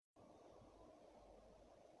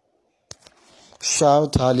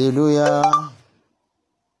Shout hallelujah.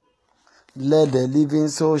 Let the living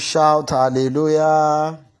soul shout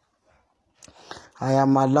hallelujah. I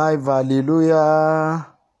am alive, hallelujah.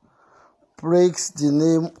 Praise the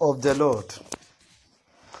name of the Lord.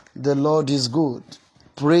 The Lord is good.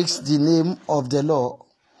 Praise the name of the Lord.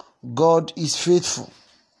 God is faithful.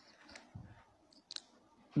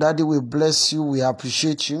 Daddy, we bless you. We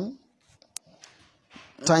appreciate you.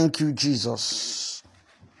 Thank you, Jesus.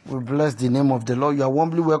 We bless the name of the Lord. You are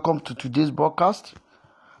warmly welcome to today's broadcast.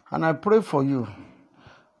 And I pray for you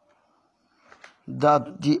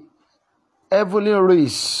that the heavenly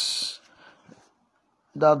race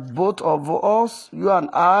that both of us, you and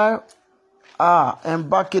I, are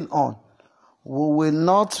embarking on, we will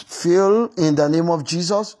not fail in the name of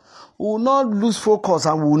Jesus. We will not lose focus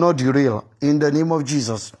and we will not derail in the name of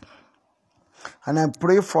Jesus. And I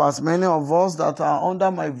pray for as many of us that are under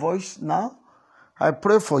my voice now. I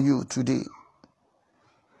pray for you today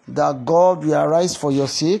that God will arise for your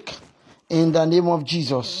sake in the name of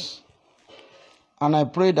Jesus. And I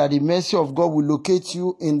pray that the mercy of God will locate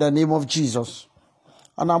you in the name of Jesus.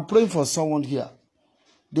 And I'm praying for someone here.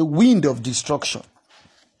 The wind of destruction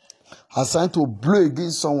assigned to blow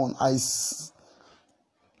against someone, I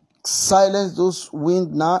silence those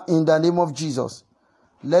winds now in the name of Jesus.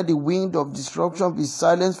 Let the wind of destruction be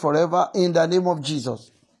silenced forever in the name of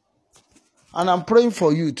Jesus. And I'm praying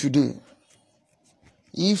for you today.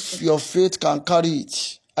 If your faith can carry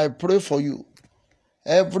it, I pray for you.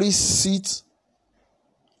 Every seat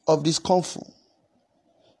of discomfort,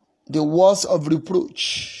 the words of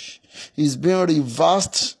reproach is being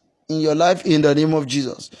reversed in your life in the name of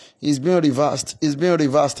Jesus. It's being reversed. It's being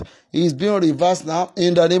reversed. It's being reversed now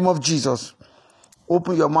in the name of Jesus.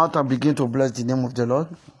 Open your mouth and begin to bless the name of the Lord.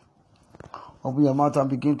 Open your mouth and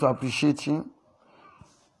begin to appreciate Him.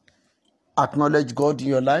 Acknowledge God in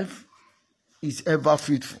your life. He's ever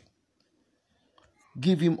faithful.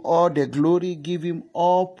 Give Him all the glory. Give Him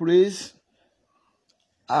all praise.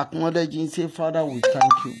 Acknowledge Him. Say, Father, we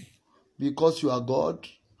thank you because you are God.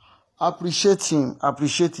 Appreciate Him.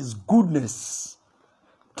 Appreciate His goodness.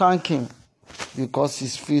 Thank Him because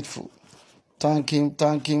He's faithful. Thank Him,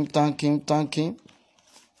 thank Him, thank Him, thank Him.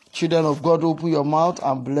 Children of God, open your mouth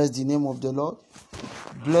and bless the name of the Lord.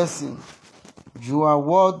 Bless Him. You are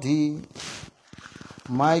worthy.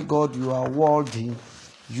 My God, you are worthy.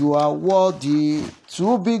 You are worthy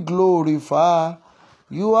to be glorified.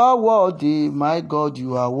 You are worthy. My God,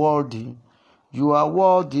 you are worthy. You are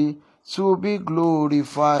worthy to be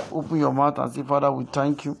glorified. Open your mouth and say, Father, we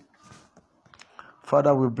thank you.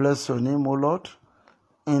 Father, we bless your name, O Lord.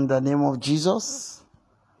 In the name of Jesus.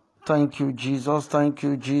 Thank you, Jesus. Thank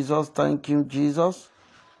you, Jesus. Thank you, Jesus.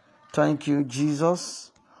 Thank you, Jesus.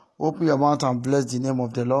 Open your mouth and bless the name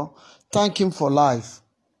of the Lord. Thank Him for life.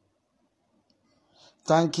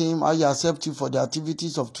 Thank Him. I accept you for the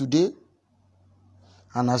activities of today.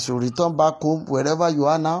 And as you return back home, wherever you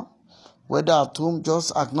are now, whether at home,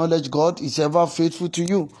 just acknowledge God is ever faithful to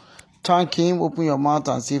you. Thank Him. Open your mouth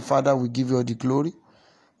and say, Father, we give you all the glory.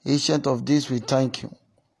 Ancient of this, we thank you.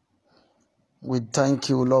 We thank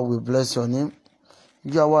you, Lord. We bless your name.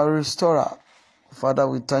 You are our restorer. Father,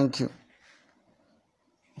 we thank you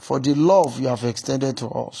for the love you have extended to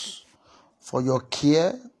us, for your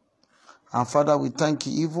care. And Father, we thank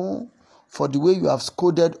you even for the way you have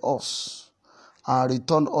scolded us and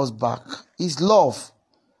returned us back. It's love.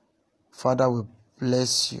 Father, we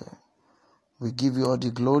bless you. We give you all the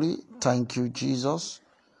glory. Thank you, Jesus.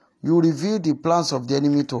 You reveal the plans of the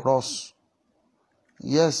enemy to us.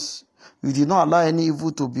 Yes, you did not allow any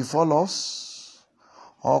evil to befall us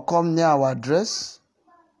or come near our address.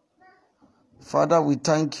 Father, we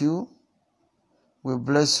thank you. We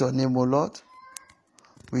bless your name, O Lord.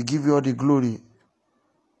 We give you all the glory.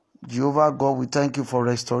 Jehovah God, we thank you for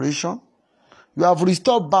restoration. You have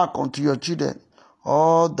restored back unto your children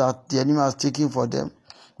all that the enemy has taken for them.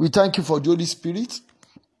 We thank you for the Holy Spirit.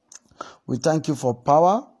 We thank you for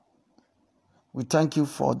power. We thank you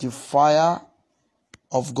for the fire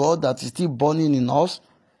of God that is still burning in us.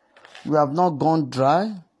 We have not gone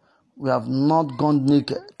dry. We have not gone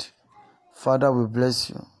naked. Father, we bless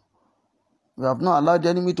you. We have not allowed the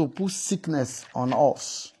enemy to put sickness on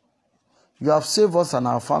us. You have saved us and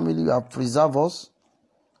our family. You have preserved us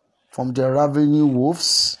from the ravening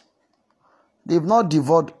wolves. They have not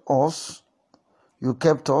devoured us. You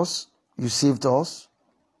kept us. You saved us.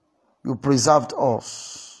 You preserved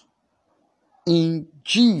us. In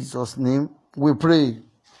Jesus' name we pray.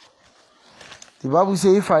 The Bible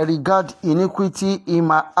says, if I regard iniquity in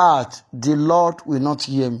my heart, the Lord will not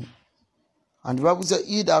hear me. And the Bible says,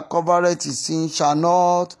 he that covereth his sin shall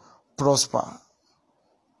not prosper.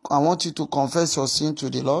 I want you to confess your sin to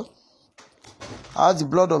the Lord. Ask the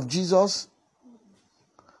blood of Jesus.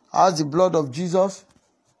 Ask the blood of Jesus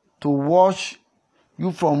to wash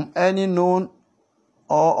you from any known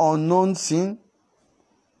or unknown sin.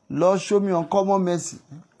 Lord, show me uncommon mercy.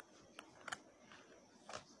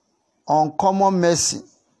 Uncommon mercy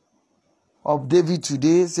of David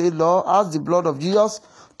today. Say, Lord, ask the blood of Jesus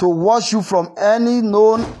to wash you from any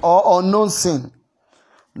known or unknown sin.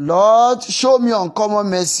 Lord, show me uncommon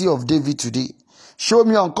mercy of David today. Show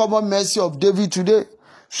me uncommon mercy of David today.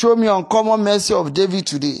 Show me uncommon mercy of David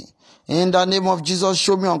today. In the name of Jesus,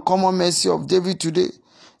 show me uncommon mercy of David today.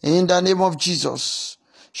 In the name of Jesus,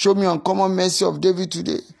 show me uncommon mercy of David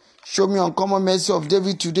today. Show me uncommon mercy of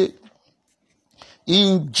David today.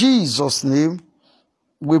 In Jesus' name,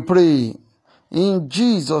 we pray. In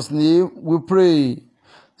Jesus' name, we pray.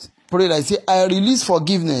 Pray like say, I release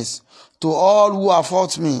forgiveness to all who have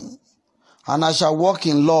hurt me, and I shall walk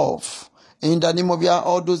in love. In the name of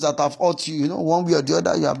all those that have hurt you, one way or the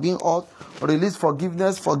other, you have been hurt. Release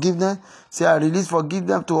forgiveness. Say, I release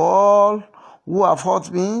forgiveness to all who have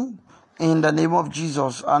hurt me, in the name of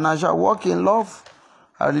Jesus, and I shall walk in love.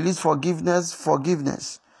 I release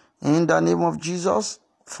forgiveness. In the name of Jesus,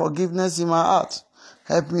 forgiveness in my heart.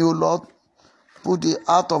 Help me, O Lord. Put the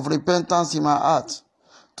heart of repentance in my heart,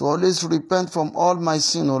 to always repent from all my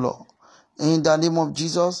sin, O Lord. In the name of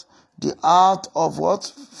Jesus, the heart of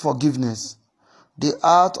what? Forgiveness. The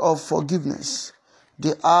heart of forgiveness.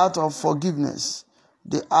 The heart of forgiveness.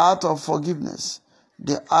 The heart of forgiveness.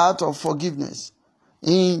 The heart of forgiveness.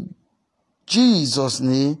 In Jesus'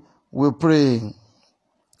 name we pray.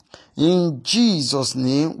 In Jesus'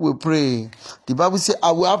 name we pray. The Bible says,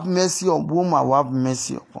 I will have mercy on whom I will have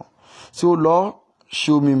mercy upon. So, Lord,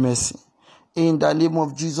 show me mercy. In the name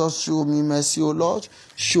of Jesus, show me mercy, O Lord.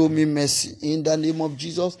 Show me mercy. In the name of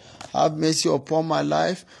Jesus, have mercy upon my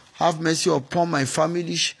life. Have mercy upon my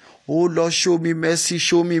family. Oh Lord, show me mercy.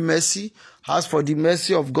 Show me mercy. Ask for the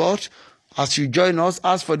mercy of God. As you join us,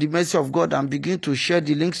 ask for the mercy of God and begin to share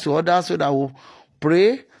the links to others so that we'll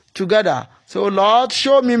pray together. So, Lord,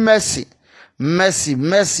 show me mercy. Mercy,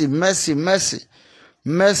 mercy, mercy, mercy.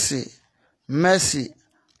 Mercy, mercy.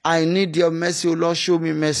 I need your mercy, O Lord. Show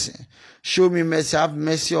me mercy. Show me mercy. Have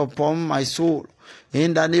mercy upon my soul.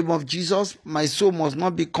 In the name of Jesus, my soul must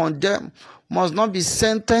not be condemned, must not be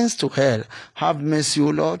sentenced to hell. Have mercy, O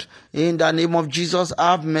Lord. In the name of Jesus,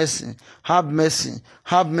 have mercy. Have mercy.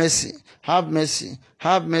 Have mercy. Have mercy.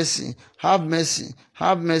 Have mercy. Have mercy.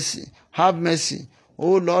 Have mercy. Have mercy.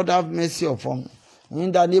 Oh Lord, have mercy upon me.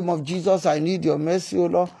 In the name of Jesus, I need your mercy, O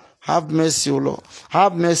Lord. Have mercy, O Lord.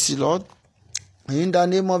 Have mercy, Lord. In the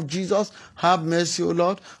name of Jesus, have mercy, O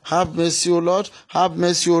Lord. Have mercy, O Lord. Have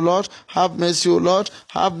mercy, O Lord. Have mercy, O Lord.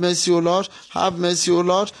 Have mercy, O Lord. Have mercy, O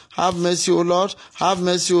Lord. Have mercy, O Lord. Have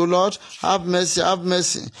mercy, O Lord. Have mercy, have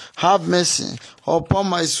mercy. Have mercy upon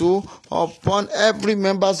my soul, upon every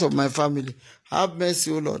members of my family. Have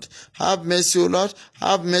mercy, O Lord. Have mercy, O Lord.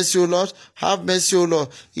 Have mercy, O Lord. Have mercy, O Lord.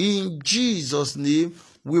 In Jesus' name,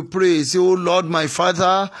 we pray. Say, oh Lord, my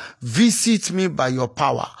Father, visit me by your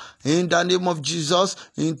power. In the name of Jesus,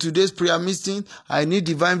 in today's prayer meeting, I need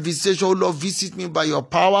divine visitation. Oh Lord, visit me by your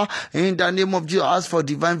power. In the name of Jesus, ask for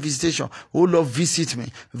divine visitation. Oh Lord, visit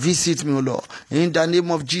me. Visit me, oh Lord. In the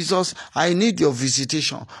name of Jesus, I need your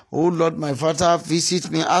visitation. Oh Lord, my Father,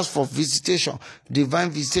 visit me. Ask for visitation.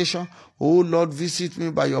 Divine visitation. Oh Lord, visit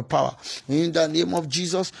me by your power. In the name of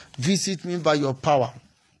Jesus, visit me by your power.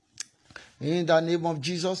 In the name of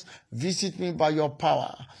Jesus, visit me by your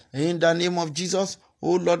power. In the name of Jesus,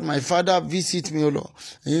 oh Lord, my Father, visit me, O Lord.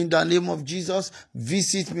 In the name of Jesus,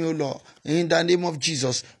 visit me, O Lord. In the name of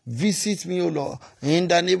Jesus, visit me, O Lord. In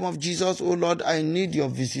the name of Jesus, O Lord, I need your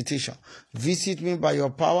visitation. Visit me by your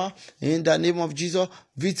power. In the name of Jesus,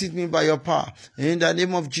 visit me by your power. In the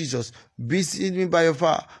name of Jesus, visit me by your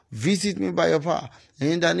power. Visit me by your power.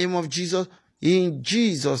 In the name of Jesus, in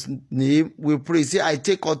Jesus' name, we pray. Say, I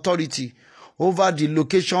take authority over the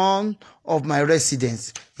location of my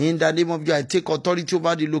residence. In the name of Jesus, I take authority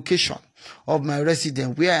over the location of my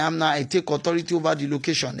residence. Where I am now, I take authority over the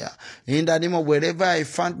location there. In the name of wherever I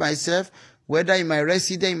find myself, whether in my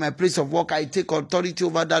residence, in my place of work, I take authority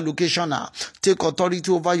over that location now. Take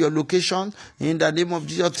authority over your location. In the name of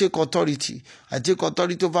Jesus, take authority. I take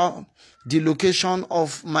authority over the location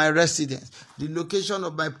of my residence, the location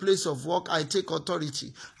of my place of work. I take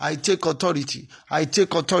authority. I take authority. I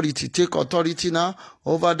take authority. Take authority now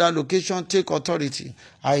over that location. Take authority.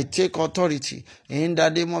 I take authority. In the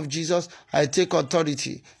name of Jesus, I take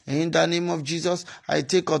authority. In the name of Jesus, I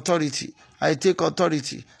take authority. I take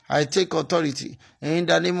authority. I take authority. In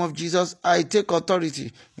the name of Jesus, I take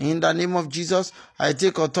authority. In the name of Jesus, I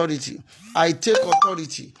take authority. I take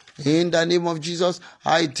authority. In the name of Jesus,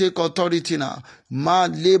 I take authority now. Ma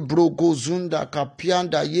le brogo zunda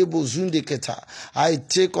kapianda yebo zunde keta. I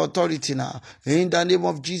take authority now. In the name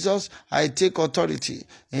of Jesus, I take authority.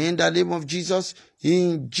 In the name of Jesus,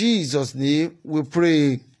 in Jesus' name we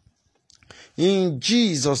pray. In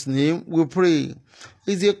Jesus' name we pray.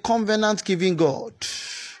 He's a covenant-keeping God.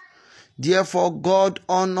 Therefore, God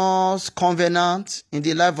honors covenant in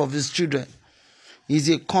the life of his children. He's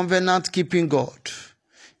a covenant-keeping God.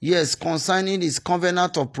 Yes, concerning his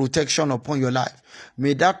covenant of protection upon your life.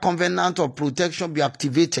 May that covenant of protection be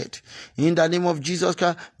activated. In the name of Jesus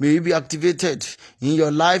Christ, may it be activated in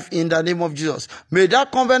your life in the name of Jesus. May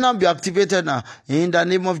that covenant be activated now in the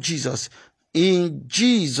name of Jesus. In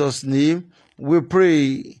Jesus' name we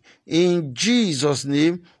pray. In Jesus'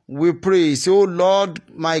 name we pray. Say, oh Lord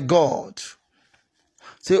my God.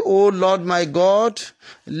 Say, oh Lord my God,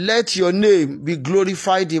 let your name be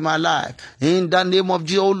glorified in my life. In the name of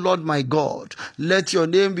Jesus, oh Lord my God, let your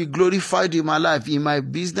name be glorified in my life, in my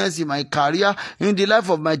business, in my career, in the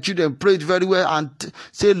life of my children. Pray it very well and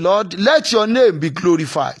say, Lord, let your name be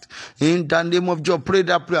glorified. In the name of Jesus, pray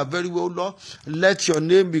that prayer very well, Lord. Let your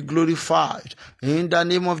name be glorified. In the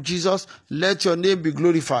name of Jesus, let your name be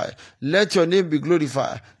glorified. Let your name be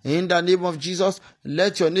glorified. In the name of Jesus,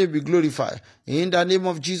 let your name be glorified. In the name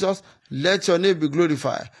of Jesus, let your name be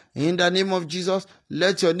glorified. In the name of Jesus,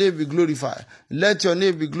 let your name be glorified. Let your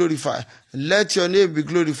name be glorified. Let your name be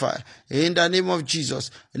glorified. In the name of Jesus,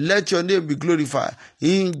 let your name be glorified.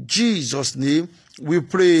 In Jesus' name, we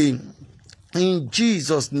pray. In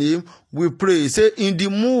Jesus' name, we pray. Say, in the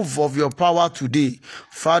move of your power today,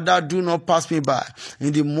 Father, do not pass me by.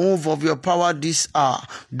 In the move of your power this hour,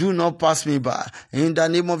 do not pass me by. In the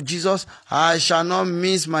name of Jesus, I shall not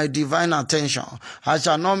miss my divine attention. I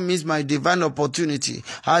shall not miss my divine opportunity.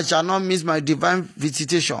 I shall not miss my divine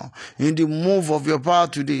visitation. In the move of your power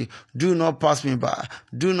today, do not pass me by.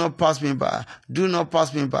 Do not pass me by. Do not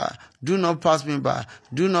pass me by. Do not pass me by.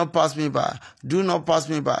 Do not pass me by. Do not pass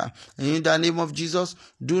me by. In the name of Jesus,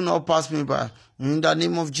 do not pass me by. In the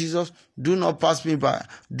name of Jesus, do not pass me by.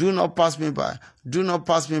 Do not pass me by. Do not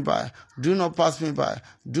pass me by. Do not pass me by.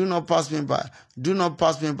 Do not pass me by. Do not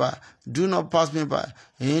pass me by. Do not pass me by.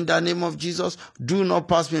 In the name of Jesus, do not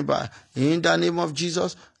pass me by. In the name of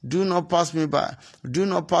Jesus, do not pass me by. Do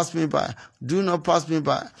not pass me by. Do not pass me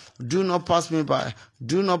by. Do not pass me by.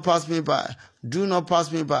 Do not pass me by. Do not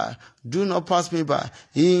pass me by. Do not pass me by.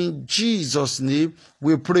 In Jesus' name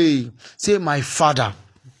we pray. Say, my Father,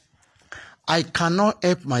 I cannot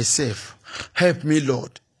help myself. Help me,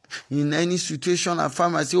 Lord. In any situation I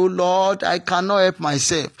find myself, oh Lord, I cannot help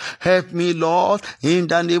myself. Help me, Lord. In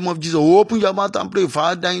the name of Jesus. Open your mouth and pray.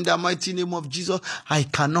 Father, in the mighty name of Jesus, I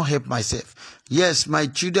cannot help myself. Yes, my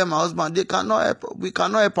children, my husband, they cannot help. We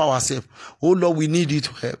cannot help ourselves. Oh Lord, we need you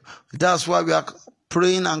to help. That's why we are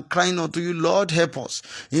praying and crying unto you, Lord, help us.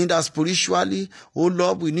 In that spiritually, oh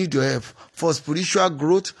Lord, we need your help. For spiritual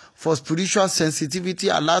growth, for spiritual sensitivity,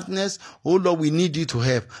 alertness, oh Lord, we need you to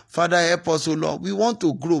help. Father, help us, oh Lord. We want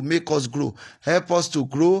to grow, make us grow. Help us to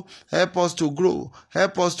grow, help us to grow,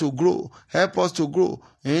 help us to grow, help us to grow.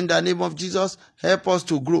 In the name of Jesus, help us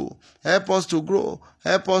to grow, help us to grow,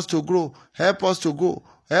 help us to grow, help us to grow.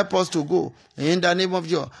 Help us to go. In the name of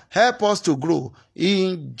Jesus, help us to grow.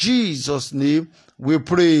 In Jesus' name, we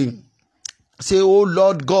pray. Say, oh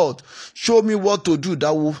Lord God, show me what to do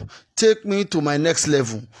that will take me to my next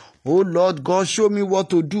level. Oh Lord God, show me what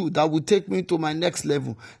to do that will take me to my next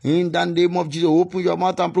level. In the name of Jesus, open your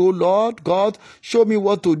mouth and pray. Oh Lord God, show me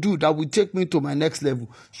what to do that will take me to my next level.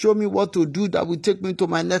 Show me what to do that will take me to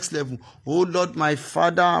my next level. Oh Lord, my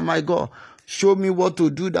Father and my God, show me what to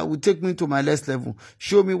do that will take me to my next level.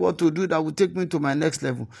 Show me what to do that will take me to my next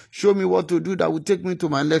level. Show me what to do that will take me to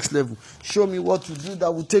my next level. Show me what to do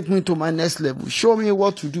that will take me to my next level. Show me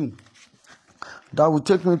what to do that will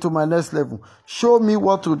take me to my next level. Show me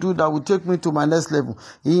what to do that will take me to my next level.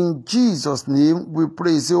 In Jesus' name we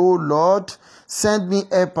pray. Say, oh Lord, send me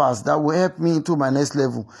helpers that will help me into my next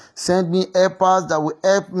level. Send me helpers that will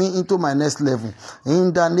help me into my next level.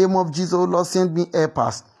 In the name of Jesus, oh Lord, send me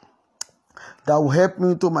helpers that will help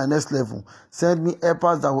me to my next level. Send me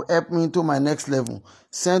helpers that will help me to my next level.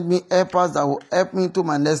 Send me helpers that will help me to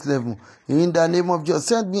my next level. In the name of Jesus,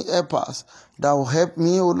 send me helpers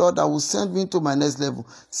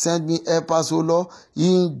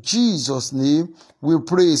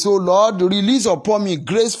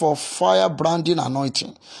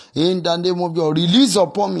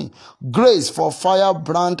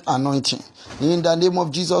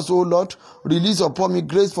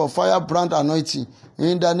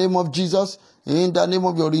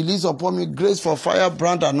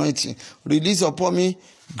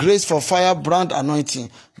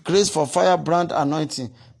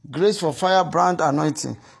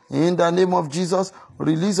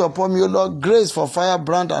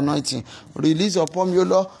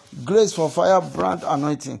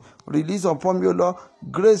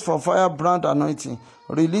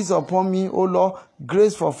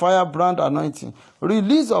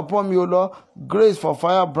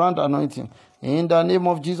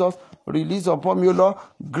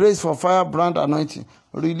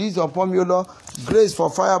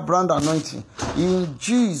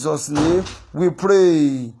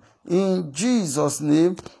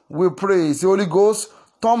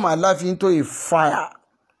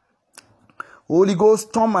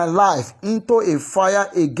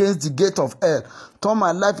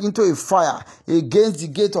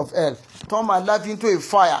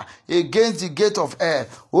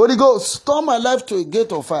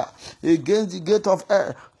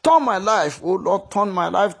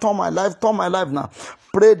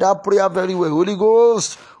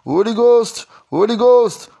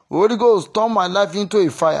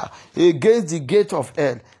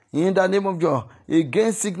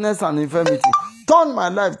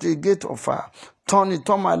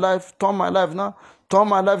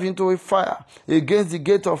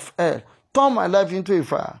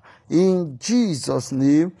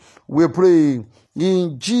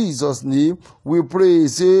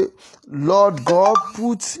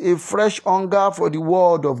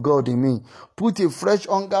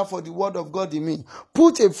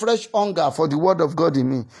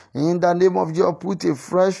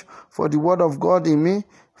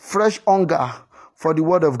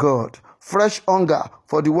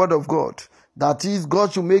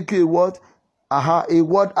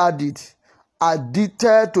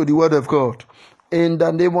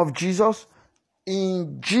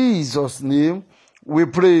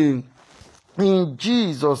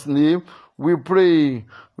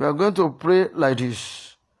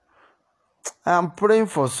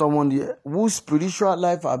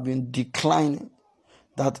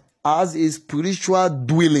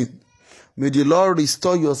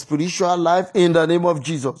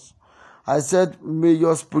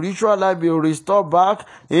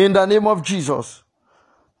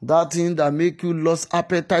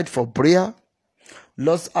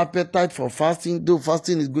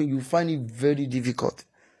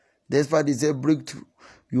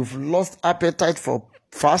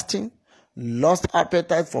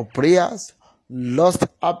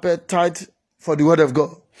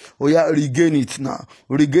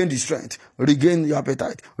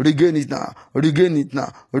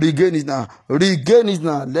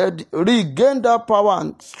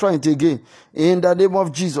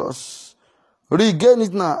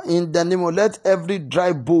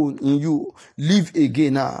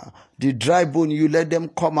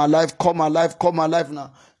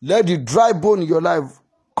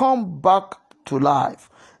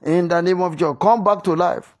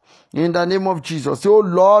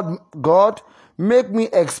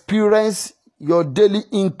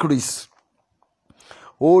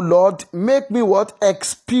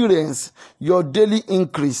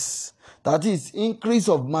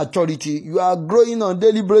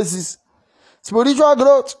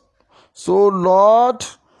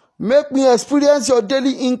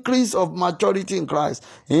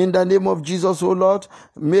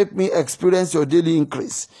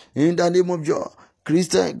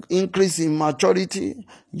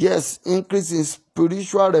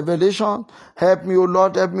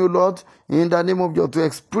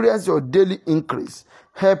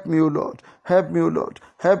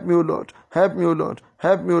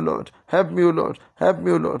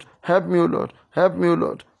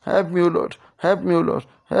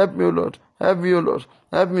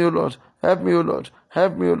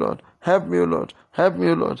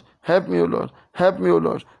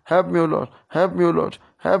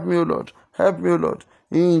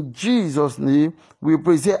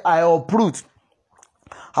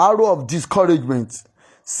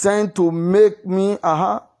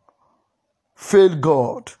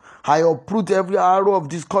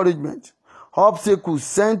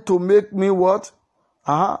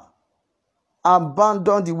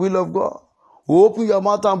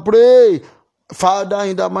Father,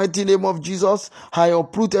 in the mighty name of Jesus, I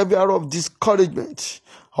uproot every arrow of discouragement,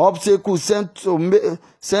 obstacle sent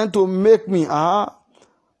to make me,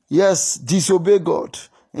 disobey God.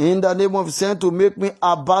 In the name of sent to make me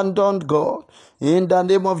abandon God. In the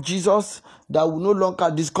name of Jesus, that will no longer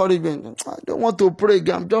discouragement. I don't want to pray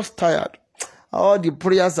again. I'm just tired. All the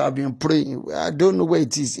prayers I've been praying, I don't know where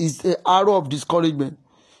it is. It's an arrow of discouragement.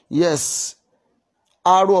 Yes,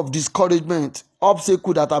 arrow of discouragement,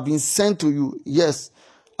 obstacle that have been sent to you. Yes,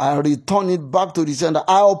 I return it back to the sender.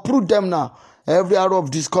 I uproot them now. Every arrow of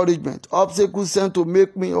discouragement, obstacle sent to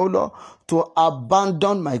make me, oh Lord, to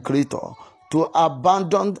abandon my Creator, to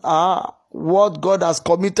abandon what God has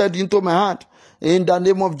committed into my heart. In the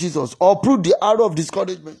name of Jesus, uproot the arrow of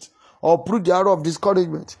discouragement. Uproot the arrow of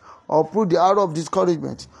discouragement. Uproot the arrow of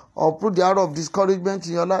discouragement. Uproot the arrow of discouragement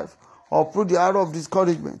in your life. Uproot the arrow of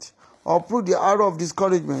discouragement. Uproot the arrow of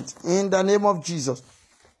discouragement in the name of Jesus.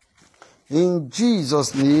 In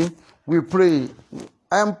Jesus' name, we pray.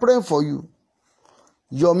 I am praying for you.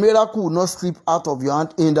 Your miracle will not slip out of your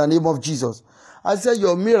hand in the name of Jesus. I said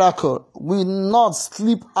your miracle will not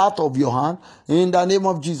slip out of your hand in the name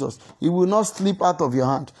of Jesus. It will not slip out of your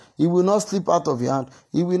hand. It will not slip out of your hand.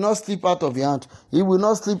 It will not slip out of your hand. It will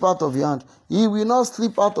not slip out of your hand. It will not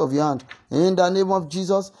slip out of your hand. In the name of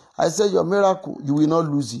Jesus, I said your miracle, you will not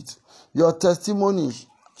lose it. Your testimony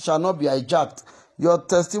shall not be hijacked. Your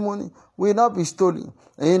testimony will not be stolen.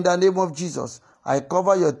 In the name of Jesus, I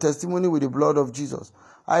cover your testimony with the blood of Jesus.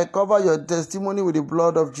 I cover your testimony with the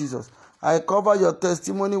blood of Jesus. I cover your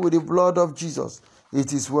testimony with the blood of Jesus.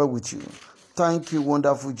 It is well with you. Thank you,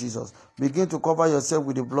 wonderful Jesus. Begin to cover yourself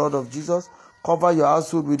with the blood of Jesus. Cover your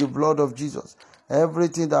household with the blood of Jesus.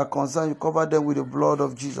 Everything that concerns you, cover them with the blood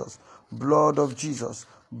of Jesus. Blood of Jesus.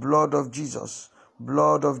 Blood of Jesus.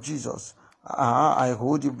 Blood of Jesus. I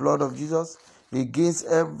hold the blood of Jesus against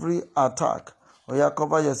every attack.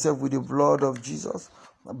 Cover yourself with the blood of Jesus.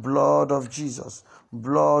 Blood of Jesus.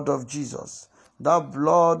 Blood of Jesus. The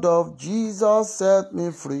blood of Jesus set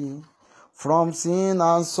me free from sin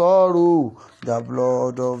and sorrow. The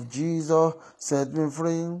blood of Jesus set me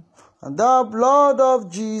free. The blood of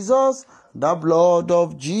Jesus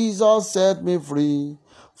set me free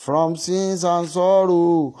from sins and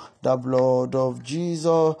sorrow. The blood of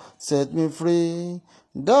Jesus set me free.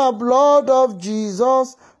 The blood of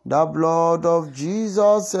Jesus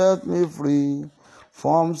set me free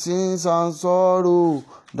from sins and sorrow.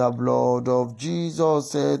 The blood of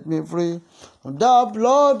Jesus set me free. The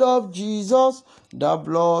blood of Jesus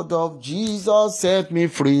set me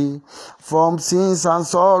free from sins and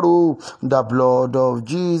sorrow. The blood of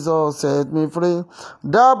Jesus set me free.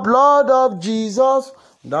 The blood of Jesus set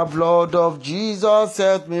me free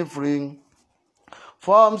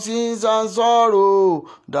from sins and sorrow.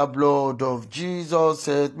 The blood of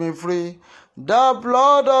Jesus set me free. The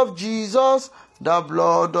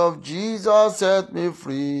blood of Jesus set me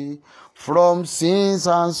free from sins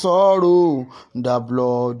and sorrow. The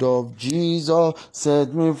blood of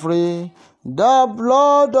Jesus set me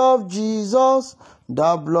free. The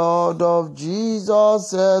blood of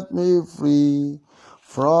Jesus set me free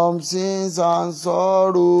from sins and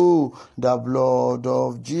sorrow. The blood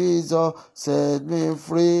of Jesus set me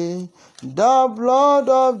free. The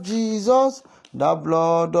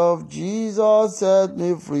blood of Jesus set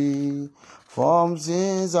me free from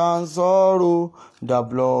sins and sorrow. The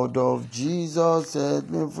blood of Jesus set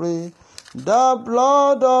me free. The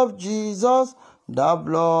blood of Jesus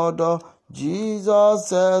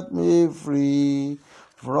set me free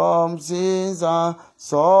from sins and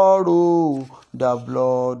sorrow. The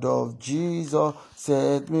blood of Jesus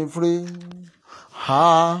set me free.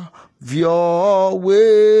 Have your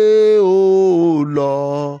way, O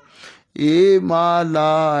Lord, in my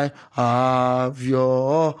life. Have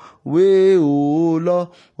your way, O Lord.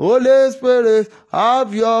 Holy Spirit,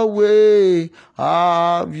 have your way.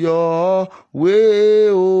 Have your way,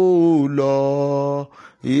 O Lord,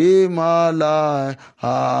 in my life.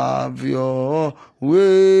 Have your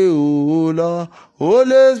way, O Lord.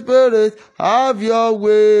 Holy Spirit, have your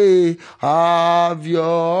way. Have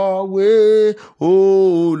your way,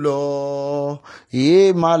 O Lord,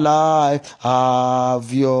 in my life.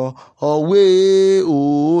 Have your way,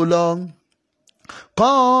 O Lord.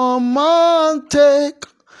 Come and take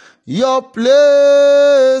your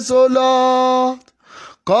place, O Lord.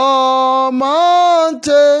 Come and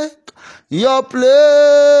take your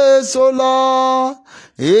place, O Lord,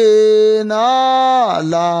 in our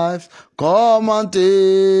lives. Come and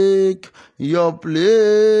take your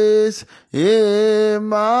place in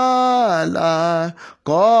my life.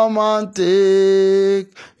 Come and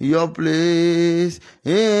take your place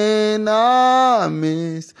in our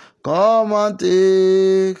midst. come and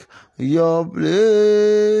take your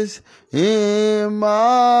place in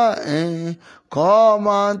my hand. Come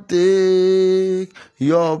and take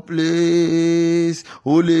your place.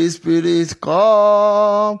 Holy Spirit,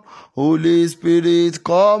 come. Holy Spirit,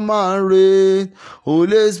 come and reign.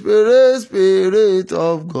 Holy Spirit, Spirit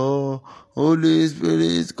of God. Holy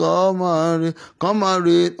Spirit, come and reign. Come and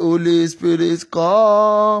reign. Holy Spirit,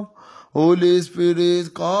 come. Holy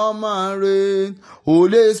Spirit, come and reign.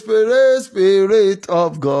 Holy Spirit, Spirit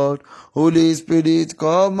of God. Holy Spirit,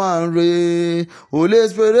 come and reign. Holy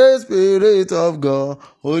Spirit, Spirit of God.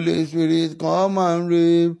 Holy Spirit, come and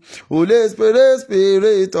reign. Holy Spirit,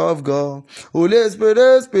 Spirit of God. Holy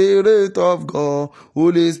Spirit, Spirit of God.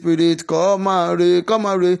 Holy Spirit, come and reign. Come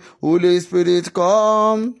and reign. Holy Spirit,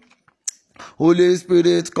 come. Holy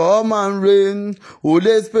Spirit, come and reign.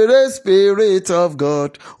 Holy Spirit, Spirit of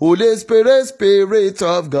God. Holy Spirit, Spirit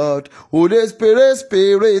of God. Holy Spirit,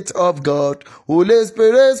 Spirit of God. Holy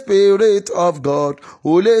Spirit, Spirit of God.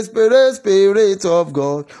 Holy Spirit, Spirit of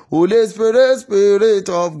God. Holy Spirit, Spirit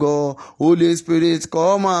of God. Holy Spirit,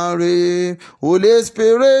 come and reign. Holy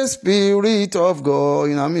Spirit, Spirit of God.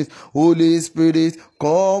 In our midst. Holy Spirit,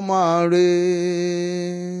 come and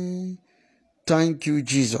reign. Thank you,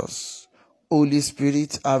 Jesus. Holy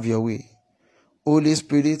Spirit, have your way. Holy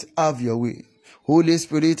Spirit, have your way. Holy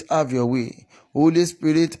Spirit, have your way. Holy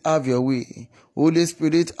Spirit, have your way. Holy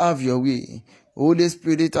Spirit, have your way. Holy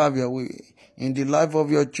Spirit, have your way. In the life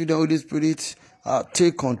of your children, Holy Spirit,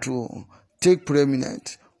 take control. Take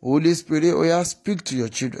preeminent. Holy Spirit, speak to your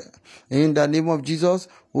children. In the name of Jesus,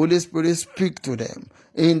 Holy Spirit, speak to them.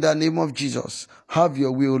 In the name of Jesus, have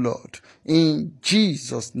your will, Lord. In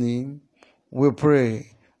Jesus' name, we pray.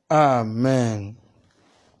 Amen.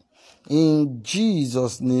 In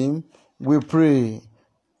Jesus' name we pray.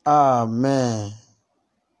 Amen.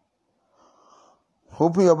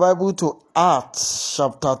 Open your Bible to Acts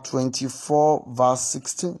chapter 24 verse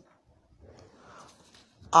 16.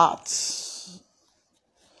 Acts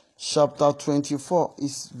chapter 24.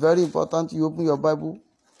 It's very important you open your Bible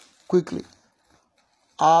quickly.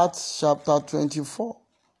 Acts chapter 24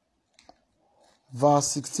 verse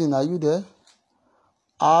 16. Are you there?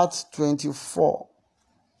 Acts 24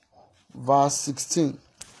 verse 16.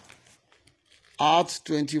 Acts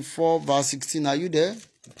 24 verse 16. Are you there?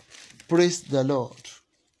 Praise the Lord.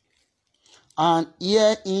 And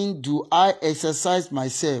herein do I exercise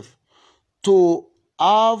myself to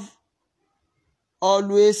have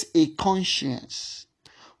always a conscience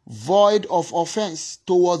void of offense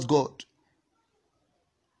towards God.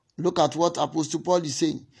 Look at what Apostle Paul is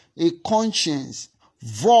saying. A conscience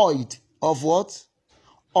void of what?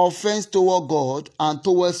 Offense toward God and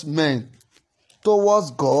towards men.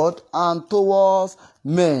 Towards God and towards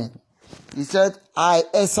men. He said, I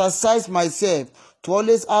exercise myself to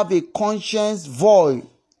always have a conscience void.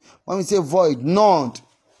 When we say void, none.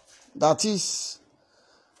 That is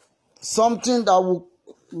something that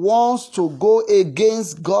wants to go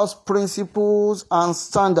against God's principles and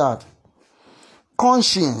standard.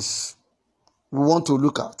 Conscience, we want to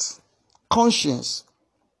look at. Conscience.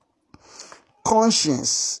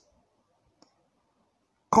 Conscience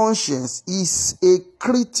is a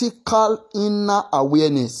critical inner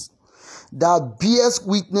awareness that bears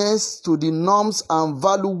witness to the norms and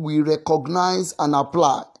value we recognize and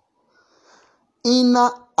apply.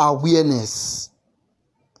 Inner awareness.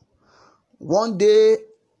 One day,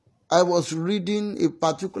 I was reading a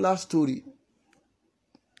particular story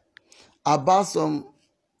about some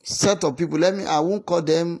set of people. I won't call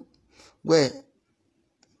them, where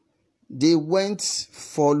they went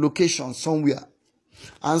for location somewhere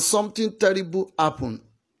and something terrible happened.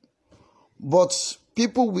 But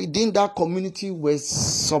people within that community were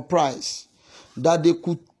surprised that they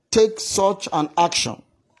could take such an action.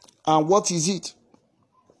 And what is it?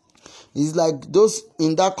 It's like those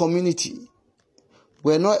in that community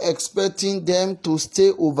were not expecting them to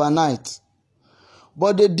stay overnight.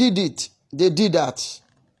 But they did it. They did that.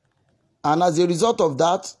 And as a result of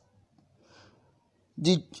that,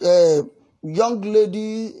 the young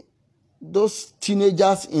lady, those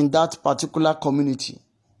teenagers in that particular community,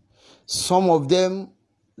 some of them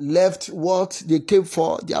left what they came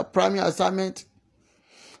for, their primary assignment,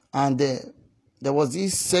 and there was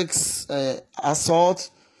this sex assault,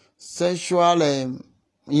 sexual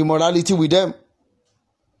immorality with them.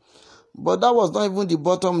 But that was not even the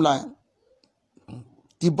bottom line.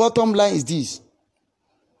 The bottom line is this.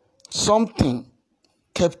 Something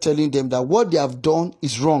kept telling them that what they have done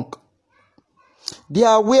is wrong. They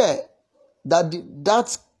are aware that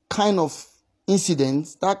that kind of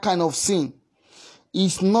incident, that kind of sin,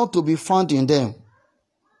 is not to be found in them.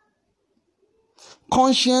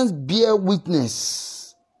 Conscience bear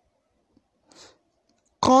witness.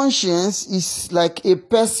 Conscience is like a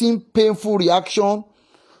person's painful reaction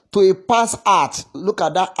to a past act. Look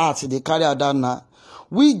at that act they carry out that now.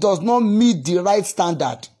 Which does not meet the right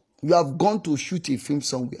standard. You have gone to shoot a film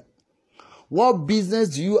somewhere. What business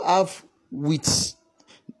do you have with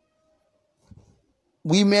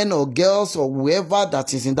women or girls or whoever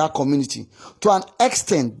that is in that community? To an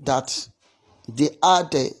extent that they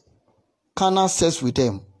had carnal sex with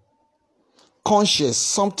them. Conscious,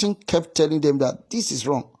 something kept telling them that this is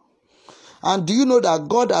wrong. And do you know that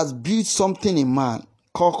God has built something in man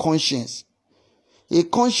called conscience? A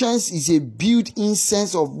conscience is a built-in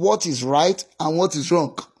sense of what is right and what is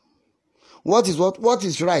wrong. What is what? What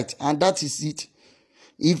is right, and that is it.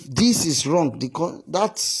 If this is wrong,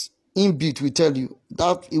 that's inbuilt will tell you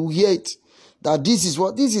that you will hear it, that this is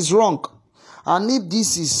what, this is wrong. And if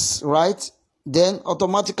this is right, then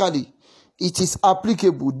automatically it is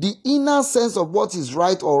applicable. The inner sense of what is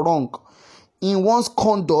right or wrong in one's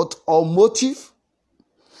conduct or motive,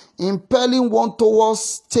 impelling one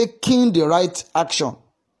towards taking the right action.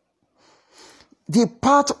 The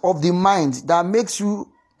part of the mind that makes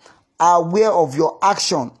you aware of your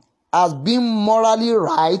action as being morally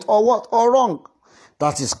right or what, or wrong,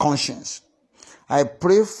 that is conscience. I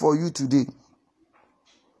pray for you today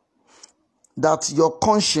that your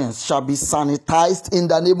conscience shall be sanitized in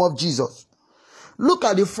the name of Jesus. Look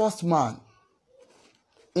at the first man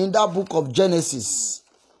in that book of Genesis.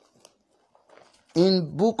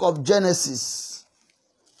 In book of Genesis,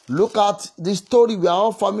 look at the story. We are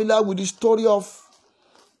all familiar with the story of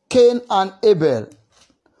Cain and Abel,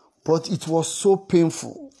 but it was so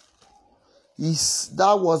painful.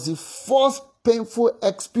 That was the first painful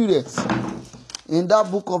experience in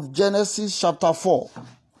that book of Genesis chapter 4.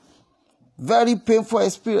 Very painful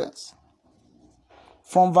experience.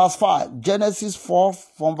 From verse 5. Genesis 4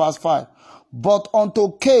 from verse 5. But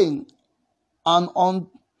unto Cain and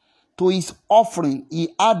unto his offering he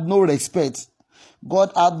had no respect.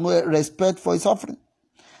 God had no respect for his offering.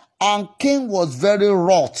 And Cain was very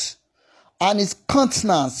wroth, and his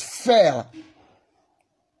countenance fell.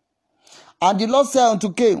 And the Lord said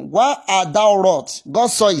unto Cain, why art thou wroth? God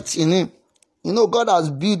saw it in him. You know, God has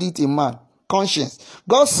built it in man. Conscience.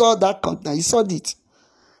 God saw that countenance. He saw it.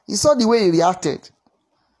 He saw the way he reacted.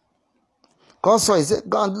 God saw it.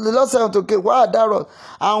 The Lord said unto Cain, why art thou wroth?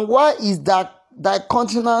 And why is that thy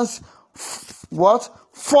countenance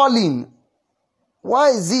falling? Why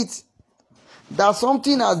is it that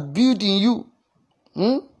something has built in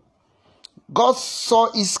you? God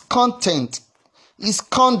saw his content, his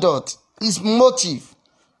conduct, his motive.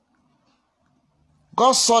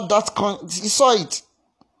 God saw that. He saw it.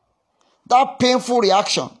 That painful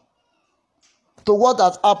reaction to what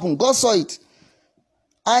has happened. God saw it.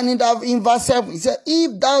 And in verse 7, he said,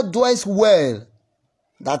 if thou doest well,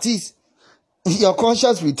 that is, your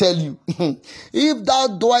conscience will tell you, if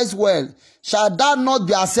thou doest well, shall thou not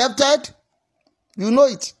be accepted? You know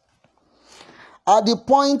it. At the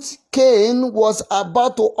point Cain was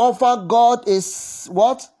about to offer God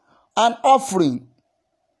an offering.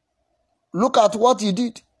 Look at what he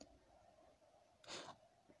did.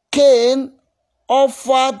 Cain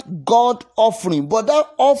offered God offering, but that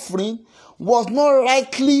offering was not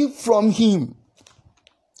rightly from him.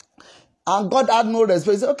 And God had no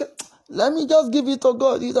respect. He said, okay, let me just give it to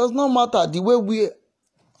God. It does not matter the way we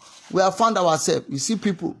have found ourselves. You see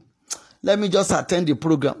people, let me just attend the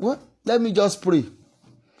program. What? Let me just pray.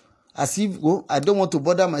 As if, I don't want to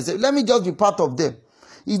bother myself. Let me just be part of them.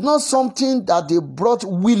 It's not something that they brought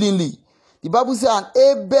willingly. The Bible says, and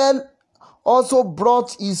Abel also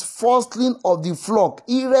brought his firstling of the flock.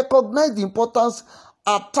 He recognized the importance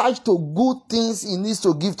attached to good things he needs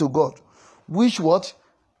to give to God. Which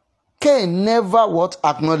Cain never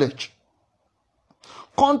acknowledge.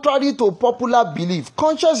 Contrary to popular belief,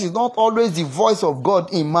 conscience is not always the voice of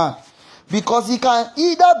God in man. Because he can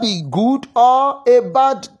either be good or a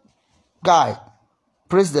bad guy.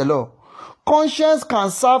 Praise the Lord. Conscience can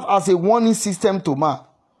serve as a warning system to man.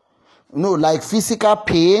 Like physical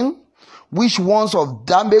pain, which warns of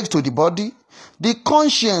damage to the body. The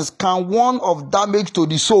conscience can warn of damage to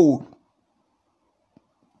the soul.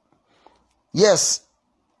 Yes,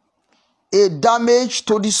 a damage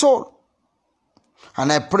to the soul.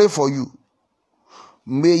 And I pray for you.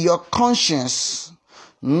 May your conscience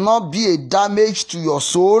not be a damage to your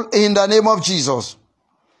soul in the name of Jesus.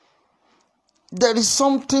 There is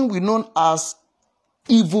something we know as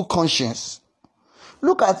evil conscience.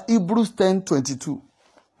 Look at Hebrews 10:22.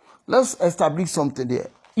 Let's establish something there.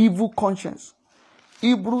 Evil conscience.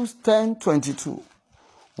 Hebrews 10:22.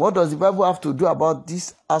 What does the Bible have to do about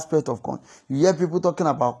this aspect of conscience? You hear people talking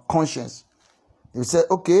about conscience. They say,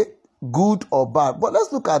 okay, good or bad. But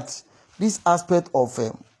let's look at this aspect of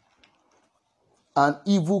an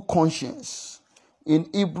evil conscience in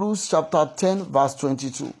Hebrews chapter 10, verse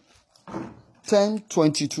 22.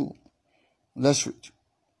 10:22. Let's read.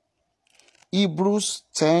 Hebrews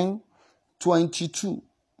 10:22.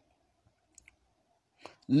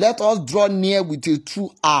 Let us draw near with a true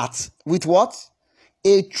heart. With what?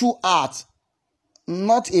 A true heart.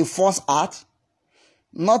 Not a false heart.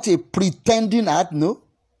 Not a pretending heart, no.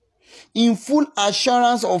 In full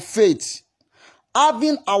assurance of faith,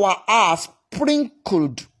 having our hearts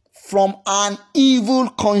sprinkled from an evil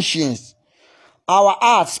conscience. Our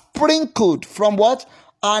hearts sprinkled from what?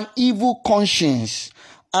 An evil conscience.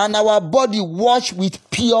 And our body washed with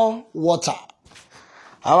pure water.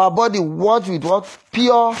 Our body washed with what?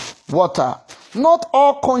 Pure water. Not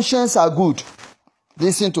all consciences are good.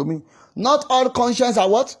 Listen to me. Not all consciences are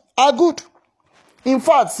what? Are good. In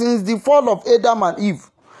fact, since the fall of Adam and Eve,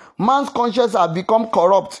 man's conscience has become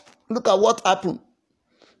corrupt. Look at what happened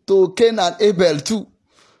to Cain and Abel too.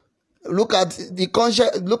 Look at the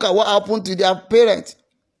conscience. Look at what happened to their parents,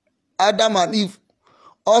 Adam and Eve.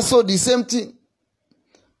 Also, the same thing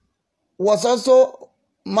was also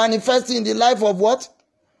manifesting in the life of what?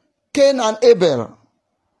 Cain and Abel.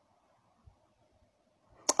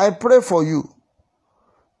 I pray for you.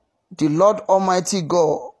 The Lord Almighty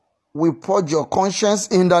God will purge your conscience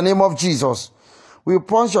in the name of Jesus. We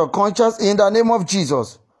purge your conscience in the name of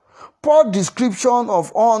Jesus. Paul's description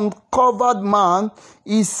of uncovered man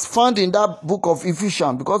is found in that book of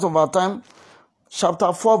Ephesians, because of our time,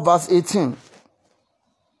 chapter 4, verse 18.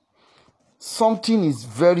 Something is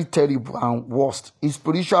very terrible and worst. It's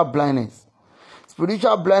spiritual blindness.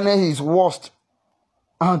 Spiritual blindness is worst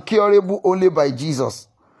and curable only by Jesus.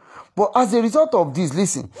 But as a result of this,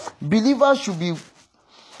 listen, believers should be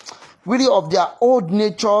weary of their old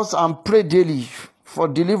natures and pray daily for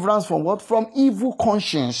deliverance from what? From evil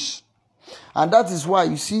conscience. And that is why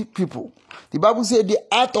you see people. The Bible says the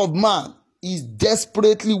heart of man is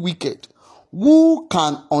desperately wicked. Who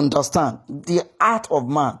can understand the heart of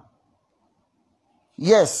man?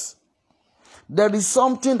 Yes, there is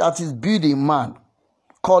something that is built in man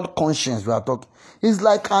called conscience. We are talking. It's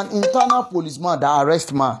like an internal policeman that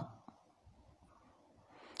arrests man.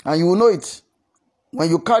 And you will know it. When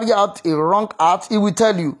you carry out a wrong act, he will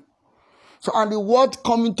tell you. So, and the word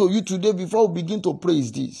coming to you today before we begin to pray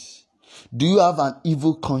is this. Do you have an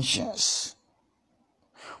evil conscience?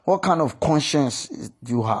 What kind of conscience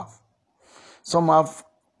do you have? Some have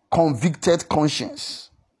convicted conscience.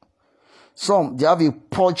 Some, they have a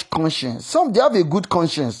purged conscience. Some, they have a good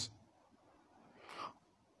conscience.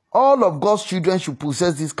 All of God's children should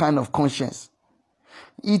possess this kind of conscience.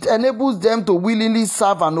 It enables them to willingly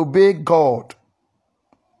serve and obey God.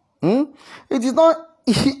 It is not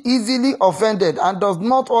easily offended and does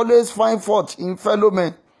not always find fault in fellow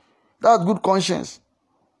men. That's good conscience.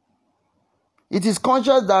 It is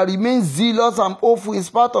conscience that remains zealous and hopeful in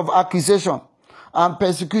spite of accusation and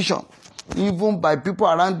persecution, even by people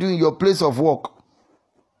around you in your place of work.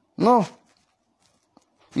 No.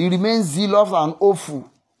 It remains zealous and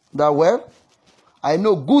hopeful that, well, I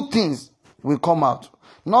know good things will come out.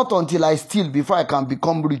 Not until I steal before I can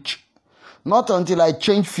become rich. Not until I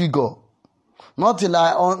change figure. Not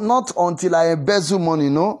until I embezzle money,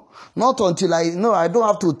 no. Not until I don't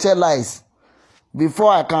have to tell lies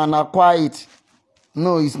before I can acquire it.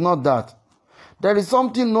 No, it's not that. There is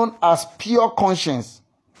something known as pure conscience.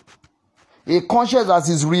 A conscience that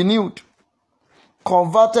is renewed,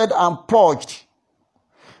 converted and purged.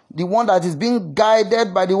 The one that is being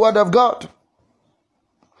guided by the word of God.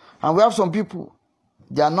 And we have some people,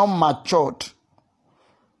 they are not matured.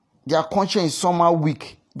 Their conscience is somehow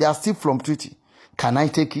weak. They are still fluctuating. Can I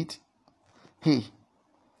take it? Hey.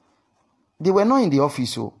 They were not in the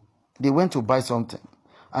office, so they went to buy something.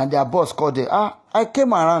 And their boss called them. I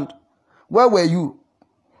came around. Where were you?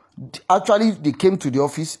 Actually, they came to the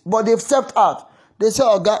office, but they've stepped out. They said,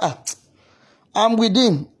 oh, God, I'm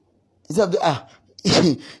within. He said,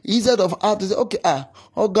 instead of out, they said, okay,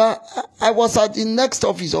 oh, God, I was at the next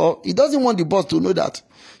office. Or he doesn't want the boss to know that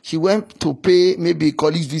she went to pay maybe a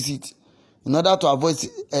colleague's visit in order to avoid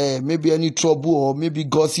maybe any trouble or maybe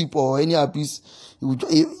gossip or any abuse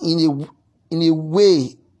in a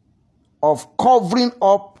way of covering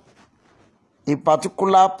up a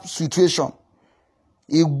particular situation,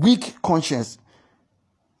 a weak conscience.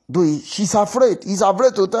 Though she's afraid. He's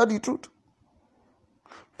afraid to tell the truth.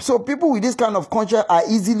 So people with this kind of conscience are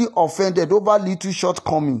easily offended over little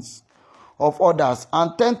shortcomings of others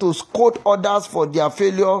and tend to scold others for their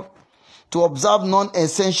failure to observe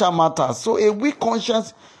non-essential matters. So a weak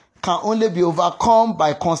conscience can only be overcome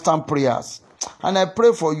by constant prayers. And I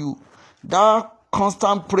pray for you that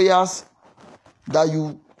constant prayers that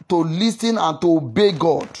you to listen and to obey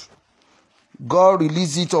God. God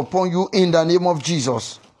release it upon you in the name of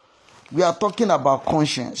Jesus. We are talking about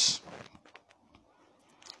conscience.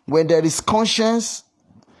 When there is conscience,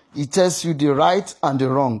 it tells you the right and the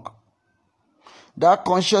wrong. That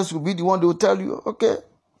conscience will be the one that will tell you, okay,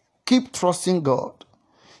 keep trusting God.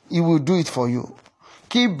 He will do it for you.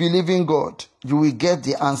 Keep believing God. You will get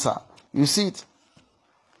the answer. You see it?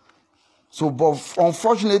 So, but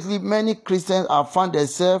unfortunately, many Christians have found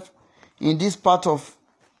themselves in this part of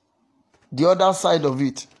the other side of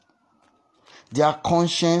it. Their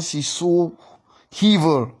conscience is so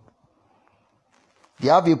evil. They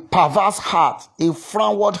have a perverse heart, a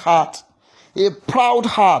froward heart, a proud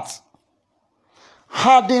heart,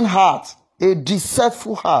 hardened heart, a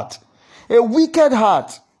deceitful heart, a wicked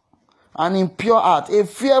heart, an impure heart, a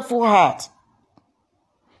fearful heart.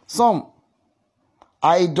 Some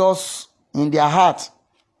idols in their heart.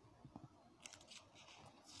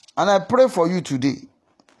 And I pray for you today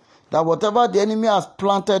that whatever the enemy has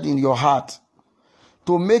planted in your heart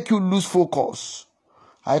to make you lose focus,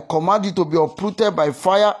 I command you to be uprooted by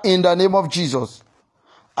fire in the name of Jesus.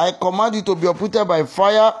 I command you to be uprooted by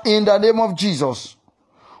fire in the name of Jesus.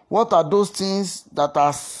 What are those things that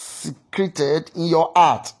are secreted in your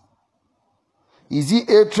heart? Is it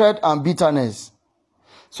hatred and bitterness?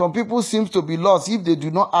 Some people seem to be lost if they do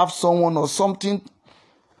not have someone or something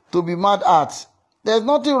to be mad at. There's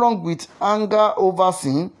nothing wrong with anger over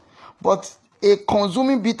sin, but a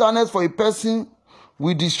consuming bitterness for a person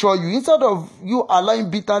will destroy you. Instead of you allowing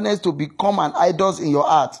bitterness to become an idol in your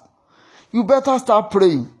heart, you better start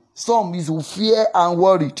praying. Some is fear and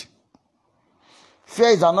worried. Fear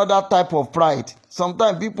is another type of pride.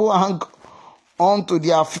 Sometimes people hang on to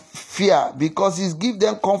their fear because it gives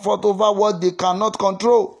them comfort over what they cannot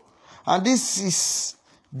control. And this is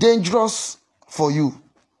dangerous for you.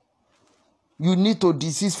 You need to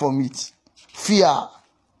desist from it. Fear.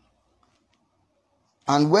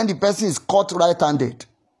 And when the person is caught right-handed,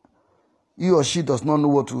 he or she does not know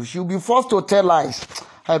what to do. She'll be forced to tell lies.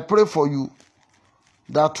 I pray for you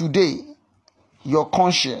that today your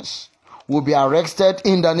conscience will be arrested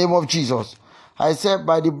in the name of Jesus. I said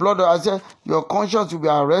by the blood, I said your conscience will be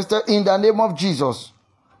arrested in the name of Jesus.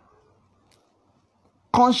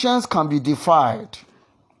 Conscience can be defied.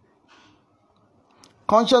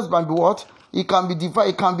 Conscience can be what? It can be defied.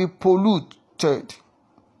 It can be polluted.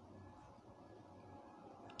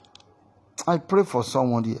 I pray for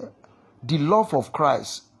someone here. The love of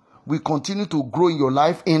Christ will continue to grow in your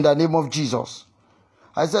life in the name of Jesus.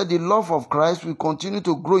 I said the love of Christ will continue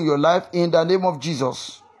to grow in your life in the name of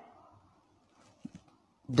Jesus.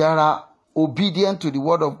 There are obedient to the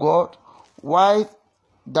word of God, while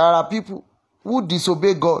there are people who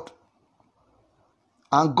disobey God.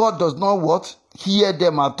 And God does not what? Hear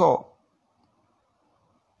them at all.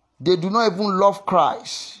 They do not even love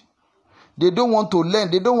Christ. They don't want to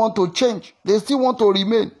learn. They don't want to change. They still want to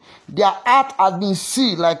remain. Their heart has been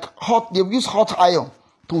sealed like hot. They've used hot iron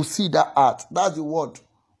to seal that heart. That's the word.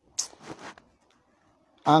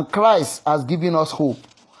 And Christ has given us hope.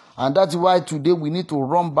 And that's why today we need to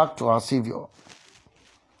run back to our Savior.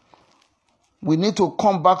 We need to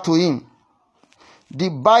come back to Him. The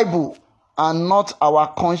Bible and not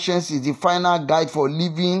our conscience is the final guide for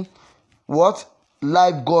living what?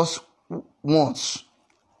 Life God wants.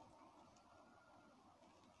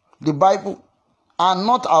 The Bible and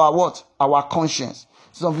not our what? Our conscience.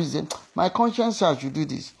 Some people say, my conscience says I should do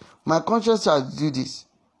this. My conscience says I should do this.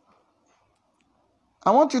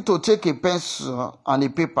 I want you to take a pencil and a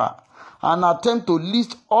paper and attempt to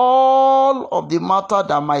list all of the matter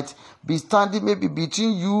that might be standing maybe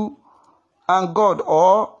between you and God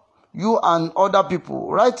or you and other